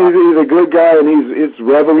 Well, he's a good guy, and it's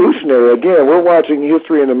revolutionary. Again, we're watching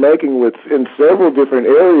history in the making in several different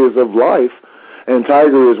areas of life, and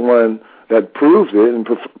Tiger is one that proves it and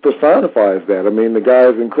personifies that. The guy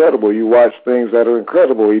is incredible. You watch things that are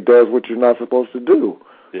incredible. He does what you're not supposed to do.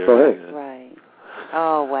 Yeah, so, hey. Right.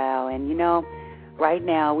 Oh, wow. And, right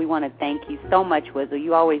now we want to thank you so much, Wizzle.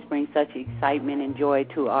 You always bring such excitement and joy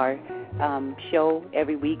to our show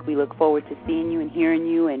every week. We look forward to seeing you and hearing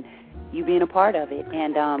you and you being a part of it.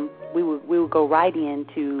 And we will go right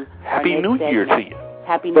into Happy New Year to you.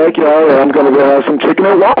 Happy New Year. Thank you, Ari. I'm going to go have some chicken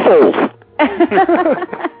and waffles.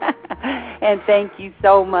 And thank you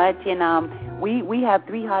so much. And we have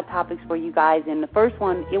 3 hot topics for you guys. And the first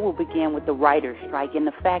one, it will begin with the writer's strike and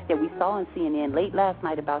the fact that we saw on CNN late last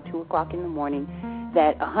night about 2 o'clock in the morning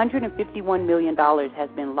that $151 million has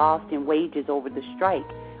been lost in wages over the strike,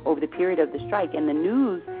 over the period of the strike. And the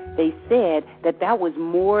news, they said that was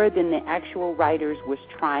more than the actual writers was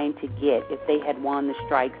trying to get if they had won the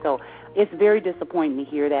strike. So it's very disappointing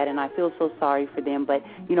to hear that, and I feel so sorry for them. But,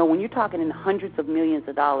 when you're talking in hundreds of millions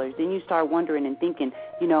of dollars, then you start wondering and thinking,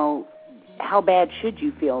 how bad should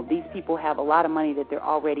you feel? These people have a lot of money that they're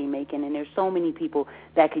already making, and there's so many people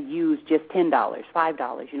that could use just $10,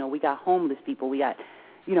 $5. We got homeless people. We got,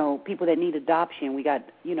 people that need adoption. We got,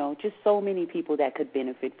 just so many people that could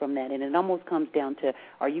benefit from that. And it almost comes down to,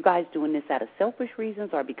 are you guys doing this out of selfish reasons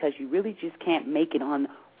or because you really just can't make it on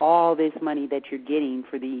all this money that you're getting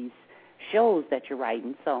for these shows that you're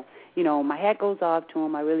writing? So, my hat goes off to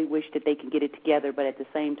them. I really wish that they could get it together, but at the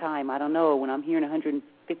same time, I don't know. When I'm hearing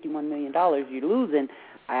 $151 million you're losing,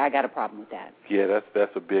 I got a problem with that. Yeah,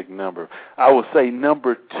 that's a big number. I will say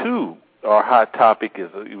number 2, our hot topic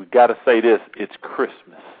is, we got to say this, it's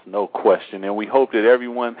Christmas, no question. And we hope that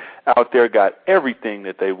everyone out there got everything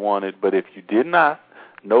that they wanted. But if you did not,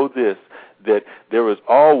 know this, that there is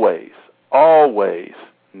always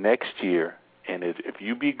next year, and if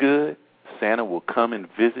you be good, Santa will come and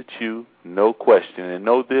visit you, no question. And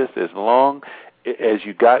know this, as long as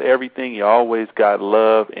you got everything, you always got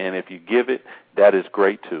love, and if you give it, that is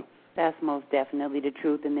great too. That's most definitely the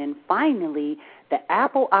truth. And then finally, the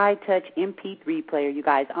Apple iTouch MP3 player. You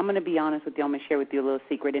guys, I'm going to be honest with you. I'm going to share with you a little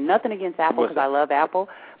secret. And nothing against Apple because I love Apple,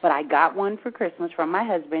 but I got one for Christmas from my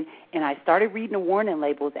husband, and I started reading the warning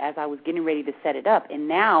labels as I was getting ready to set it up, and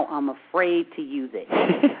now I'm afraid to use it.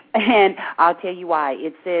 And I'll tell you why.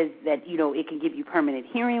 It says that, it can give you permanent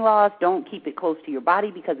hearing loss. Don't keep it close to your body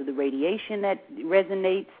because of the radiation that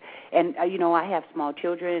resonates. And, I have small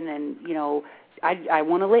children, and, I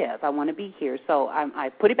want to live. I want to be here. So I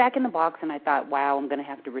put it back in the box, and I thought, wow, I'm going to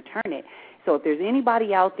have to return it. So if there's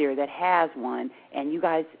anybody out there that has one, and you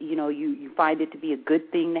guys, you find it to be a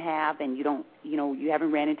good thing to have, and you don't, you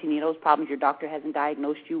haven't ran into any of those problems, your doctor hasn't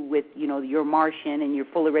diagnosed you with, you're Martian and you're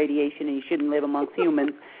full of radiation and you shouldn't live amongst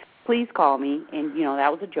humans, please call me. And,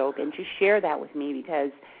 that was a joke. And just share that with me, because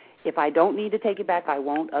if I don't need to take it back, I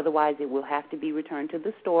won't. Otherwise, it will have to be returned to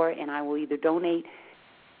the store, and I will either donate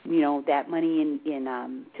that money in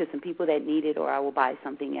to some people that need it, or I will buy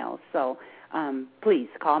something else. So please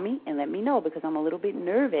call me and let me know, because I'm a little bit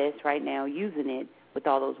nervous right now using it with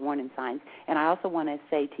all those warning signs. And I also want to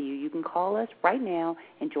say to you, you can call us right now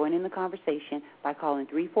and join in the conversation by calling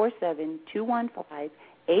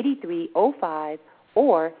 347-215-8305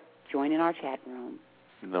 or join in our chat room.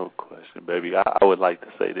 No question, baby. I would like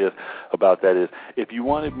to say this about that is, if you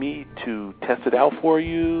wanted me to test it out for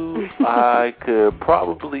you, I could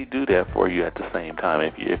probably do that for you at the same time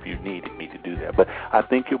if you needed me to do that. But I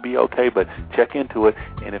think you'll be okay, but check into it,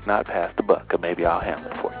 and if not, pass the buck, and maybe I'll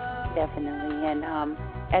handle it for you. Definitely. And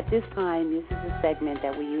at this time, this is a segment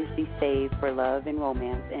that we usually save for love and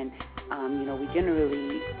romance, and we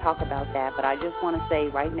generally talk about that, but I just want to say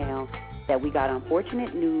right now that we got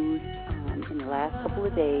unfortunate news in the last couple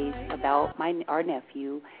of days about our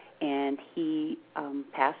nephew, and he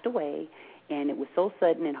passed away, and it was so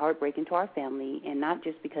sudden and heartbreaking to our family, and not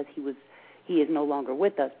just because he is no longer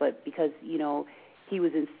with us, but because he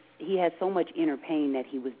had so much inner pain that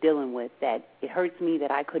he was dealing with that it hurts me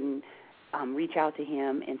that I couldn't reach out to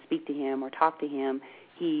him and speak to him or talk to him.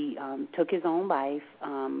 He took his own life,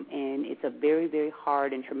 and it's a very, very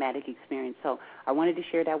hard and traumatic experience. So I wanted to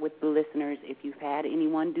share that with the listeners. If you've had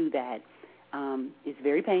anyone do that, it's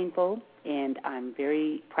very painful, and I'm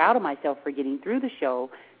very proud of myself for getting through the show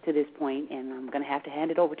to this point, and I'm going to have to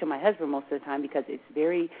hand it over to my husband most of the time because it's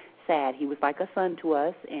very sad. He was like a son to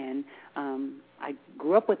us, and I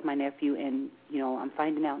grew up with my nephew, and, I'm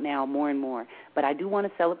finding out now more and more. But I do want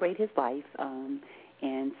to celebrate his life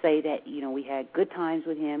and say that, we had good times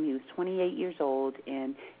with him. He was 28 years old,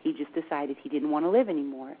 and he just decided he didn't want to live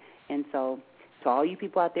anymore. And so to all you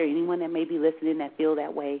people out there, anyone that may be listening that feel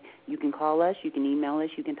that way, you can call us, you can email us,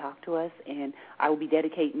 you can talk to us, and I will be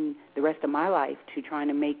dedicating the rest of my life to trying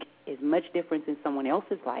to make as much difference in someone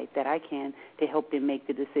else's life that I can to help them make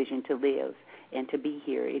the decision to live and to be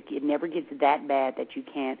here. It never gets that bad that you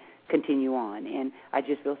can't continue on. And I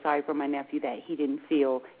just feel sorry for my nephew that he didn't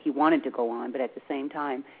feel he wanted to go on, but at the same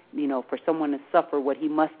time, for someone to suffer what he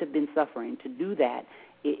must have been suffering, to do that,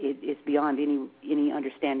 it's beyond any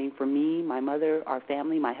understanding for me, my mother, our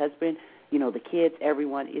family, my husband. the kids,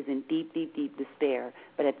 everyone is in deep, deep, deep despair.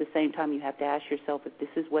 But at the same time, you have to ask yourself, if this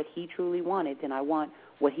is what he truly wanted, then I want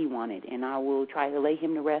what he wanted. And I will try to lay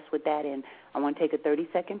him to rest with that. And I want to take a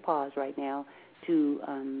 30-second pause right now to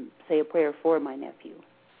say a prayer for my nephew.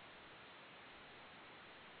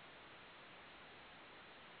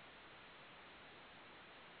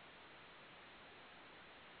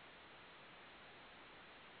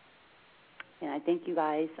 And I thank you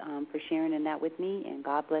guys for sharing in that with me, and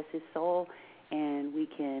God bless his soul, and we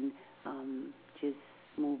can just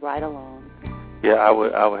move right along. Yeah, I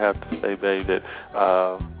would have to say, babe, that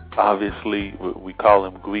obviously we call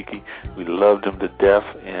him Gweeky. We loved him to death,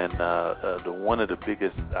 and one of the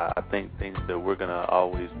biggest, I think, things that we're going to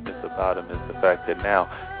always miss about him is the fact that now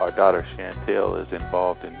our daughter Chantel is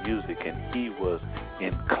involved in music, and he was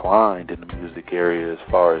inclined in the music area as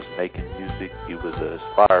far as making music. He was an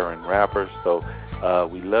aspiring rapper, so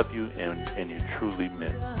we love you, and you truly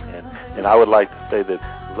meant. And I would like to say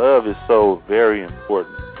that love is so very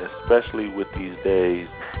important, especially with these days,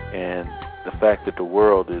 and the fact that the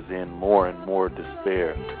world is in more and more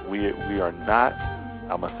despair. We are not,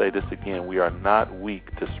 I'm going to say this again, we are not weak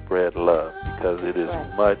to spread love, because it is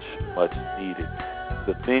much, much needed.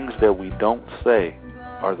 The things that we don't say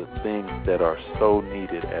are the things that are so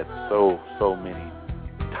needed at so many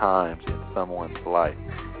times in someone's life.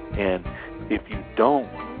 And if you don't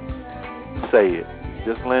say it,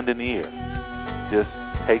 just lend an ear. Just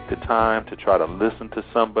take the time to try to listen to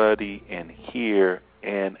somebody and hear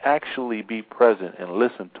and actually be present and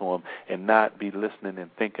listen to them, and not be listening and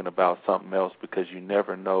thinking about something else, because you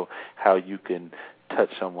never know how you can touch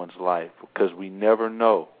someone's life, because we never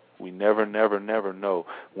know. We never know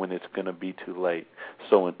when it's going to be too late.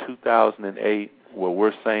 So in 2008, what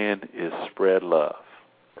we're saying is spread love.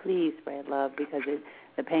 Please spread love, because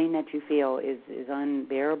the pain that you feel is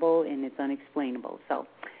unbearable and it's unexplainable. So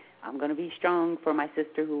I'm going to be strong for my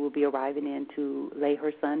sister, who will be arriving in to lay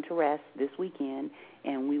her son to rest this weekend,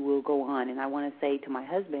 and we will go on. And I want to say to my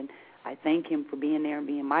husband, I thank him for being there and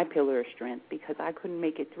being my pillar of strength, because I couldn't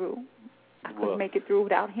make it through. I couldn't make it through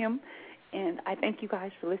without him. And I thank you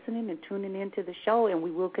guys for listening and tuning in to the show, and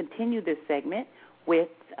we will continue this segment with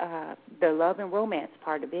the love and romance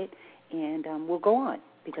part of it, and we'll go on,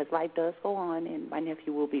 because life does go on, and my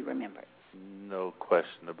nephew will be remembered. No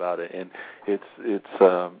question about it. And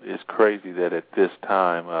it's crazy that at this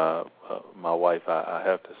time, my wife, I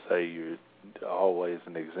have to say, you're always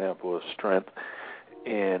an example of strength,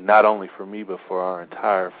 and not only for me but for our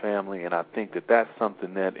entire family. And I think that that's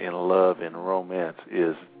something that in love and romance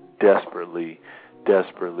is desperately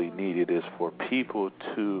needed, is for people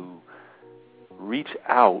to reach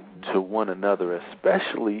out to one another,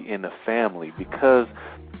 especially in a family, because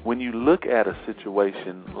when you look at a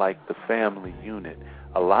situation like the family unit,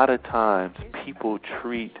 a lot of times people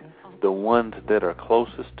treat the ones that are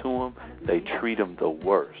closest to them, they treat them the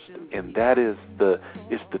worst. And that is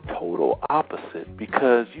it's the total opposite,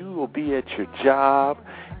 because you will be at your job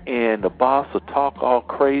and the boss will talk all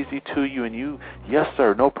crazy to you, and you, yes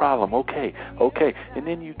sir, no problem, okay. And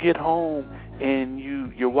then you get home and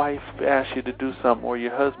your wife asks you to do something, or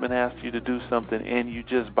your husband asks you to do something, and you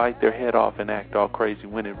just bite their head off and act all crazy,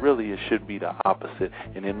 when it really should be the opposite.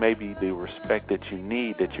 And then maybe the respect that you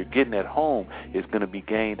need, that you're getting at home, is going to be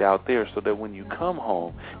gained out there, so that when you come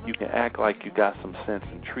home, you can act like you got some sense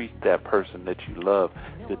and treat that person that you love,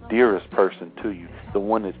 the dearest person to you, the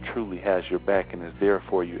one that truly has your back and is there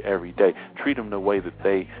for you every day. Treat them the way that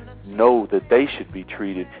they know that they should be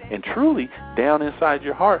treated, and truly, down inside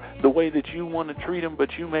your heart, the way that you want to treat them, but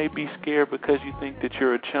you may be scared because you think that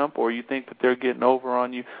you're a chump, or you think that they're getting over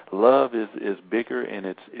on you. Love is bigger, and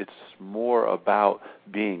it's more about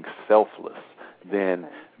being selfless than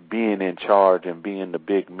being in charge and being the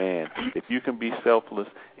big man. If you can be selfless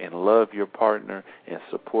and love your partner and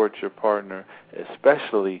support your partner,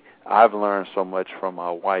 especially, I've learned so much from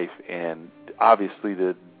my wife, and obviously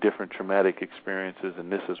the different traumatic experiences,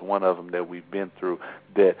 and this is one of them that we've been through,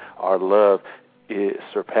 that our love, it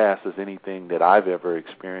surpasses anything that I've ever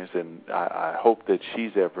experienced, and I hope that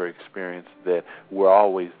she's ever experienced, that we're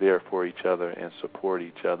always there for each other and support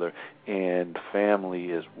each other, and family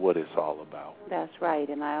is what it's all about. That's right,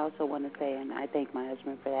 and I also want to say, and I thank my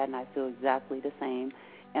husband for that, and I feel exactly the same.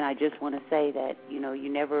 And I just want to say that, you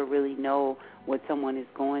never really know what someone is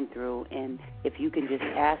going through, and if you can just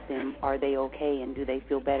ask them, are they okay, and do they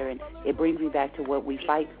feel better? And it brings me back to what we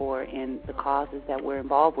fight for and the causes that we're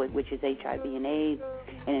involved with, which is HIV and AIDS.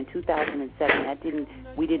 And in 2007,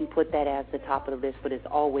 we didn't put that as the top of the list, but it's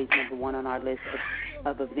always number one on our list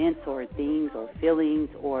of events or things or feelings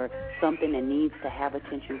or something that needs to have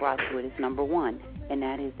attention brought to it. Is number one. and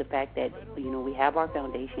that is the fact that, we have our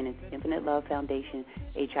foundation. It's Infinite Love Foundation,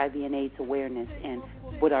 HIV and AIDS Awareness, and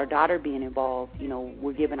with our daughter being involved,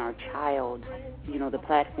 we're giving our child, the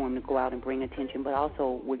platform to go out and bring attention, but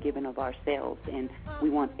also we're giving of ourselves, and we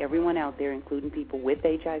want everyone out there, including people with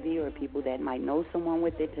HIV or people that might know someone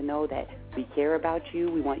with it, to know that we care about you.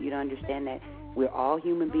 We want you to understand that we're all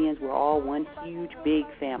human beings. We're all one huge, big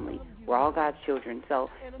family. We're all God's children. So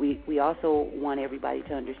we also want everybody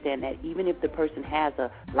to understand that even if the person has a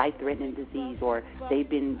life-threatening disease, or they've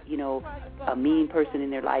been, a mean person in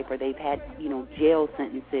their life, or they've had, jail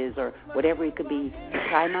sentences or whatever it could be,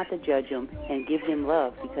 try not to judge them and give them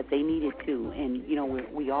love, because they need it too. And,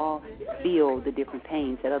 we all feel the different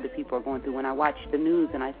pains that other people are going through. When I watch the news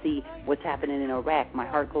and I see what's happening in Iraq, my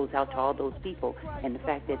heart goes out to all those people, and the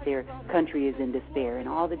fact that their country is in despair, and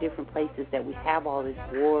all the different places that we have all this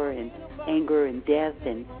war and anger and death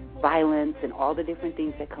and violence and all the different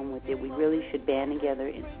things that come with it. We really should band together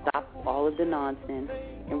and stop all of the nonsense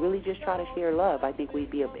and really just try to share love. I think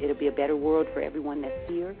it'll be a better world for everyone that's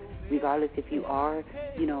here, regardless if you are,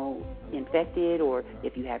 infected, or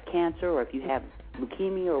if you have cancer, or if you have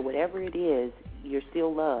leukemia, or whatever it is. You're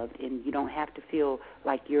still loved, and you don't have to feel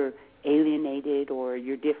like you're alienated or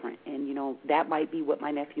you're different. And, that might be what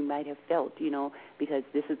my nephew might have felt, because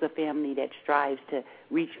this is a family that strives to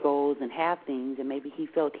reach goals and have things, and maybe he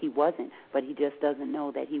felt he wasn't, but he just doesn't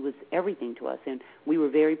know that he was everything to us, and we were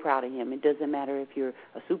very proud of him. It doesn't matter if you're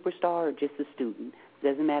a superstar or just a student. It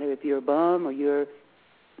doesn't matter if you're a bum or you're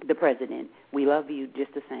the president. We love you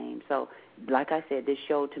just the same. So, like I said, this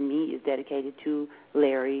show to me is dedicated to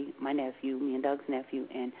Larry, my nephew, me and Doug's nephew,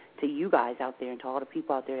 and to you guys out there, and to all the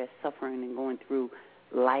people out there that's suffering and going through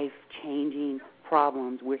life-changing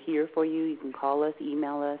problems. We're here for you. You can call us,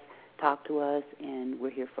 email us, talk to us, and we're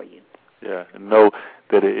here for you. Yeah, and know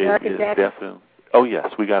that it is definitely. Oh, yes,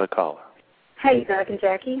 we got a caller. Hey, Doug and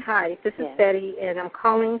Jackie. Hi, this is Betty, and I'm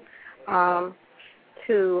calling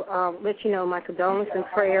to let you know my condolence and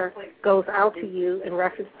prayer goes out to you in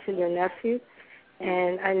reference to your nephew.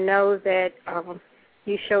 And I know that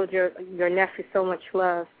you showed your nephew so much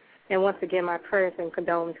love. And once again, my prayers and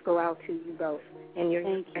condolences go out to you both and your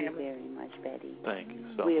family. Thank you very much, Betty. Thank you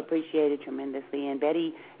so much. We appreciate it tremendously. And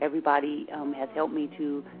Betty, everybody has helped me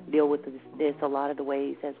to deal with this a lot of the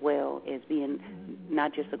ways, as well as being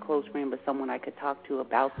not just a close friend, but someone I could talk to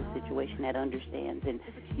about the situation, that understands and,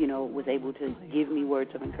 was able to give me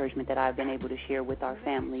words of encouragement that I've been able to share with our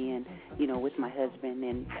family and, with my husband.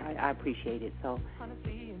 And I appreciate it. So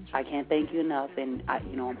I can't thank you enough. And,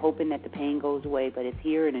 I'm hoping that the pain goes away, but it's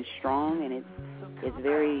here and it's strong, and it's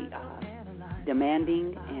very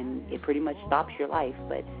demanding, and it pretty much stops your life.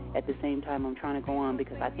 But at the same time, I'm trying to go on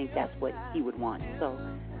because I think that's what he would want. So,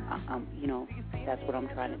 that's what I'm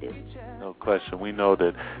trying to do. No question. We know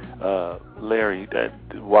that Larry,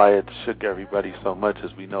 that why it shook everybody so much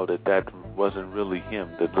is we know that wasn't really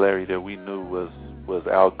him. That Larry that we knew was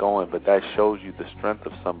outgoing, but that shows you the strength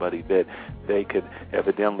of somebody, that they could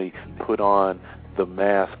evidently put on the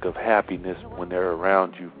mask of happiness when they're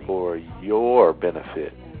around you for your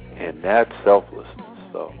benefit, and that's selflessness.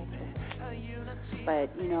 So, but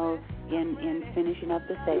in finishing up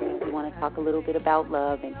the segment, we want to talk a little bit about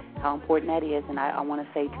love and how important that is. And I want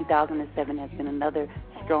to say 2007 has been another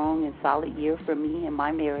strong and solid year for me and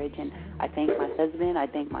my marriage. And I thank my husband, I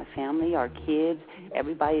thank my family, our kids,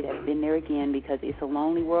 everybody that's been there again, because it's a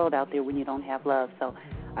lonely world out there when you don't have love. So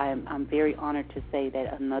I'm very honored to say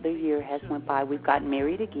that another year has went by. We've gotten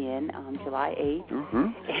married again July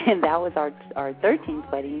 8th, and that was our 13th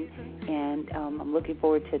wedding, and I'm looking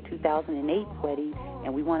forward to 2008's wedding,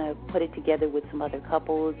 and we want to put it together with some other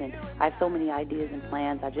couples, and I have so many ideas and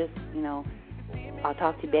plans. I just, I'll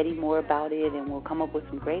talk to Betty more about it, and we'll come up with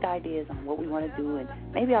some great ideas on what we want to do, and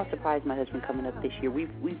maybe I'll surprise my husband coming up this year.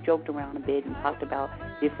 We've joked around a bit and talked about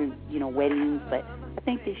different, weddings, but I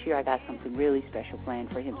think this year I got something really special planned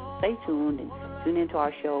for him. So stay tuned and tune into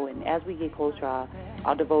our show, and as we get closer,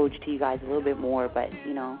 I'll divulge to you guys a little bit more, but,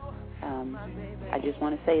 I just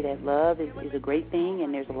want to say that love is a great thing,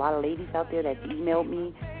 and there's a lot of ladies out there that emailed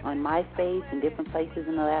me on MySpace and different places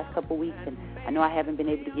in the last couple of weeks, and I know I haven't been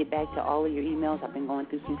able to get back to all of your emails. I've been going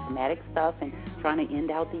through some traumatic stuff and trying to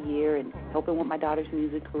end out the year and helping with my daughter's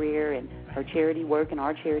music career and her charity work and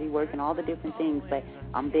our charity work and all the different things, but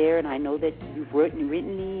I'm there, and I know that you've written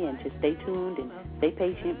me, and just stay tuned and stay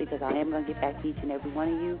patient, because I am going to get back to each and every one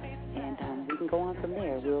of you, and we can go on from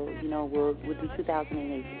there. We'll do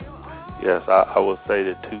 2008. Yes, I will say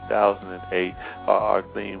that 2008, our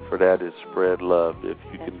theme for that is spread love. If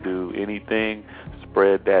you can do anything,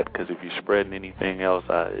 spread that, because if you're spreading anything else,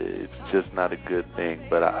 it's just not a good thing.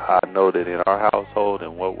 But I know that in our household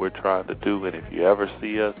and what we're trying to do, and if you ever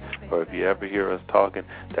see us or if you ever hear us talking,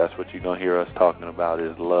 that's what you're going to hear us talking about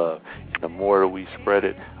is love. And the more that we spread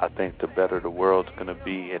it, I think the better the world's going to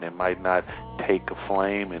be. And it might not take a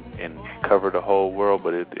flame and cover the whole world,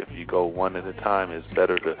 but if you go one at a time, it's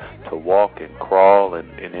better to walk and crawl, and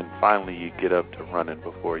then finally you get up to running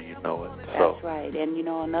before you know it. So. That's right. And,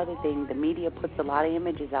 another thing, the media puts a lot of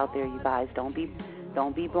images out there, you guys. Don't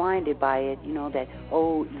be blinded by it, that,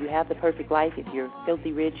 you have the perfect life if you're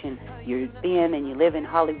filthy rich and you're thin and you live in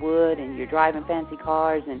Hollywood and you're driving fancy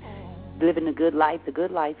cars and living a good life. The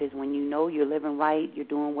good life is when you're living right, you're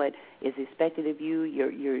doing what is expected of you,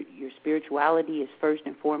 your spirituality is first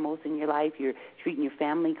and foremost in your life, you're treating your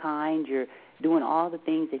family kind, you're doing all the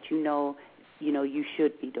things that you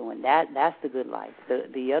should be doing. That's the good life.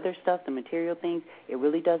 The other stuff, the material things, it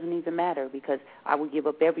really doesn't even matter, because I would give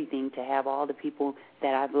up everything to have all the people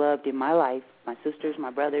that I've loved in my life, my sisters,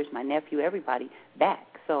 my brothers, my nephew, everybody, back.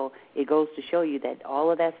 So it goes to show you that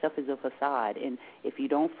all of that stuff is a facade, and if you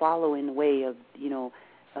don't follow in the way of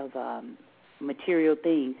material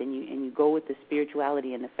things, and you go with the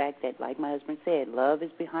spirituality and the fact that, like my husband said, love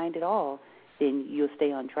is behind it all, then you'll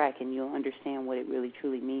stay on track and you'll understand what it really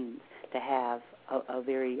truly means to have a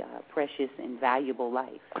very precious and valuable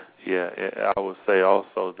life. Yeah, I would say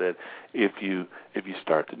also that if you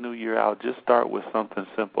start the new year out, just start with something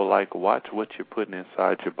simple like watch what you're putting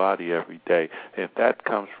inside your body every day. If that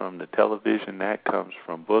comes from the television, that comes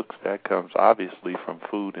from books, that comes obviously from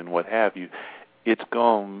food and what have you, it's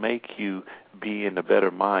going to make you be in a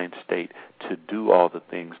better mind state to do all the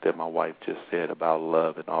things that my wife just said about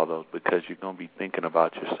love and all those, because you're going to be thinking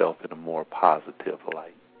about yourself in a more positive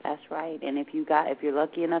light. That's right. And if you're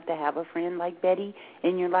lucky enough to have a friend like Betty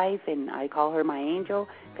in your life, and I call her my angel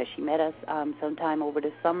because she met us sometime over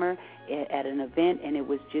the summer at an event, and it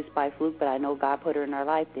was just by fluke, but I know God put her in our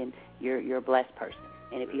life, then you're a blessed person.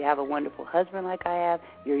 And if you have a wonderful husband like I have,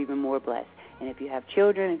 you're even more blessed. And if you have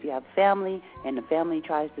children, if you have family, and the family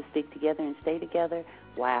tries to stick together and stay together,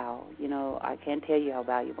 wow, I can't tell you how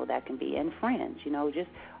valuable that can be. And friends, just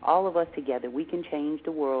all of us together, we can change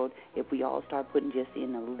the world if we all start putting just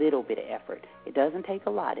in a little bit of effort. It doesn't take a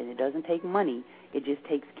lot, and it doesn't take money. It just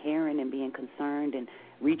takes caring and being concerned and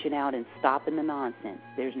reaching out and stopping the nonsense.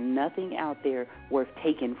 There's nothing out there worth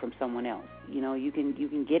taking from someone else. You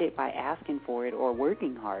can get it by asking for it or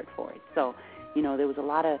working hard for it. So, there was a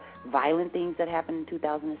lot of violent things that happened in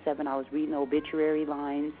 2007. I was reading obituary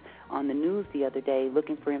lines on the news the other day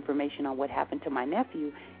looking for information on what happened to my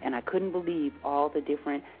nephew, and I couldn't believe all the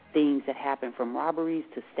different things that happened, from robberies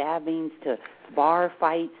to stabbings to bar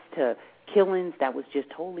fights to killings that was just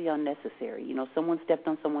totally unnecessary. Someone stepped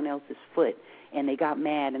on someone else's foot, and they got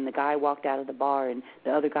mad, and the guy walked out of the bar, and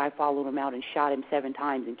the other guy followed him out and shot him 7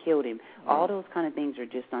 times and killed him. All those kind of things are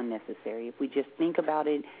just unnecessary. If we just think about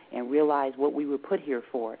it and realize what we were put here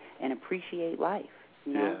for and appreciate life.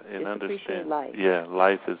 Yeah, and just understand. Life. Yeah,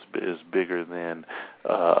 life is bigger than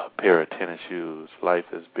a pair of tennis shoes. Life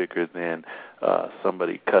is bigger than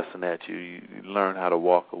somebody cussing at you. You learn how to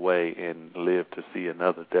walk away and live to see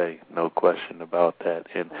another day. No question about that.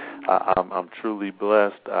 And I'm truly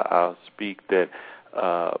blessed. I'll speak that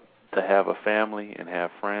to have a family and have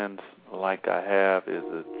friends like I have is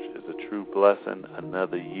a true blessing.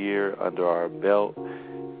 Another year under our belt.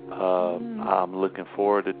 I'm looking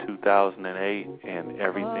forward to 2008 and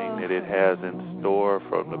everything that it has in store,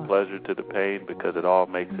 from the pleasure to the pain, because it all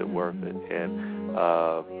makes it worth it. And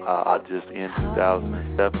I'll just end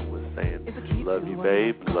 2007 with saying, love you,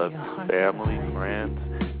 babe, love you, family, friends.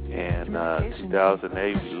 And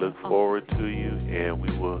 2008, we look forward to you, and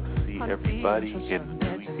we will see everybody in the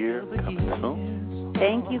new year coming soon.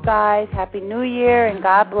 Thank you, guys. Happy New Year, and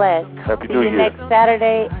God bless. Happy New Year. See you next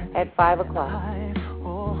Saturday at 5 o'clock.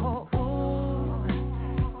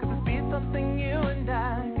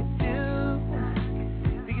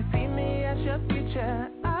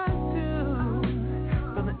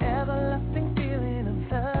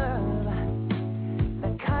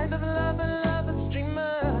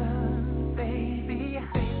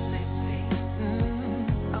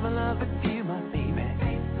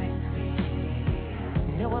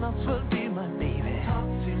 Will be my baby. Talk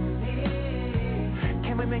to me.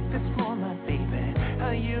 Can we make this more, my baby?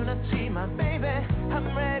 A unity, my baby.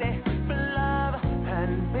 I'm ready for love,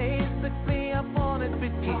 and basically I want it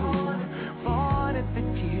with you. Want it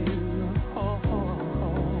with you.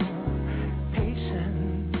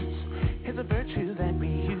 Patience is a virtue that we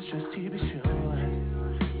use just to be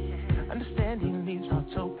sure. Understanding leaves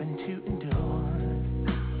hearts open to endure.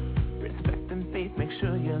 Respect and faith make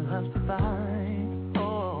sure your love's divine.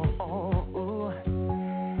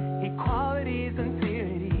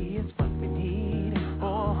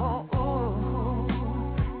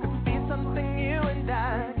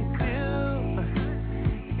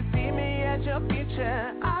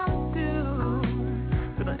 share I do,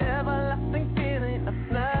 with an everlasting feeling of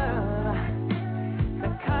love, the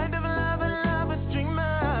kind of love lovers dream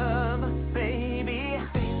of, baby.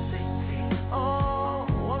 Oh,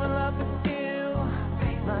 I'm in love with you,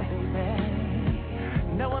 my baby.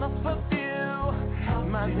 No one else but you,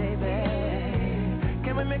 my baby.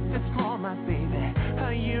 Can we make this more, my baby?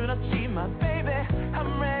 A unity, my baby.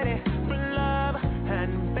 I'm ready for love,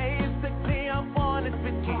 and basically I want it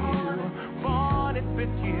with you, want it with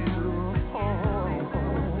you.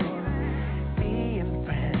 Being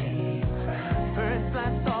friends, first,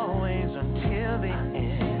 last, always until the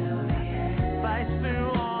end. Fight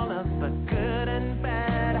through all of the good and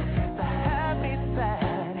bad, the happy,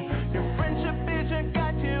 sad. Your friendship is your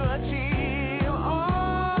guide to achieve.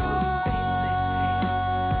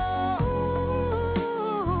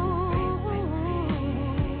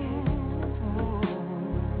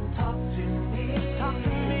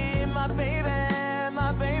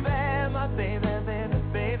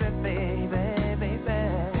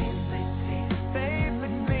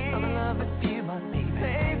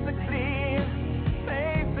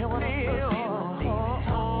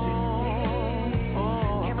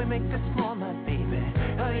 Make this more.